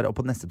topp. Vi skal bare opp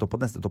på neste topp,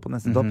 og neste topp, og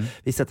neste topp.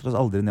 Vi setter oss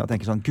aldri ned og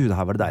tenker sånn, Gud,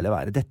 her var det deilig å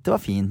være. Dette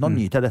var fint, nå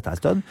nyter jeg dette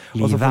en stund.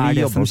 Livet er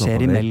det som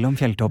skjer imellom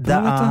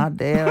fjelltoppene.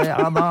 Det er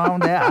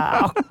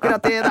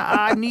akkurat det. Det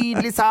er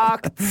nydelig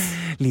sagt.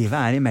 Livet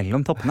er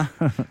imellom toppene.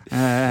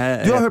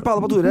 Du har hørt på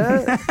Alle på Tore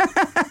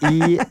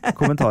i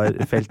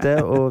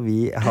kommentarfeltet, og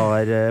vi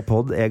har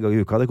podd en gang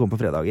i uka. Det kommer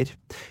på fredager.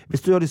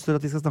 Hvis du har lyst til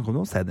at vi skal snakke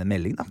om noe, send en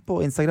melding da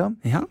på Instagram.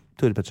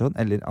 Tore Petterson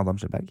eller Adam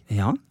Skjelberg.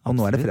 Og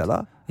nå er det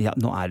fredag. Ja,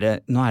 nå er det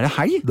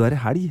helg. Da er det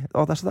helg.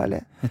 Å, det er så deilig.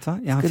 Vet du hva?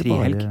 Jeg har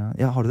frihelg.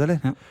 Har du det,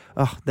 eller?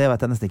 Det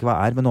vet jeg nesten ikke hva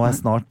er, men nå er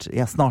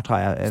jeg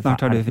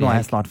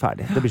snart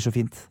ferdig. Det blir så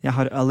fint. Jeg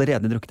har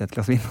allerede drukket et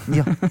glass vin.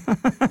 Ja,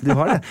 du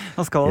har det.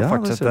 Og skal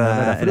fortsette.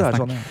 Det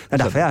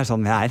er derfor jeg er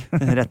sånn jeg er,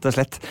 rett og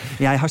slett.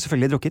 Jeg har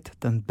selvfølgelig drukket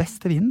den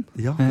beste vinen.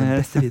 Ja, den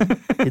beste vinen.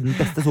 I den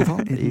beste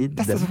sofaen. I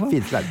den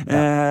fineste leiligheten.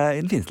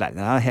 I den fineste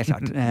leiligheten, ja, helt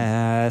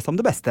klart. Som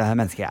det beste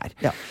mennesket jeg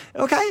er.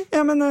 Ok,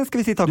 men skal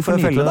vi si takk for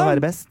følget da? Du får nyte å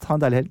være best. Ha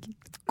en deilig helg.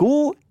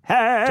 God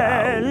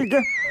helg!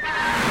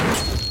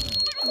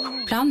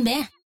 Plan B.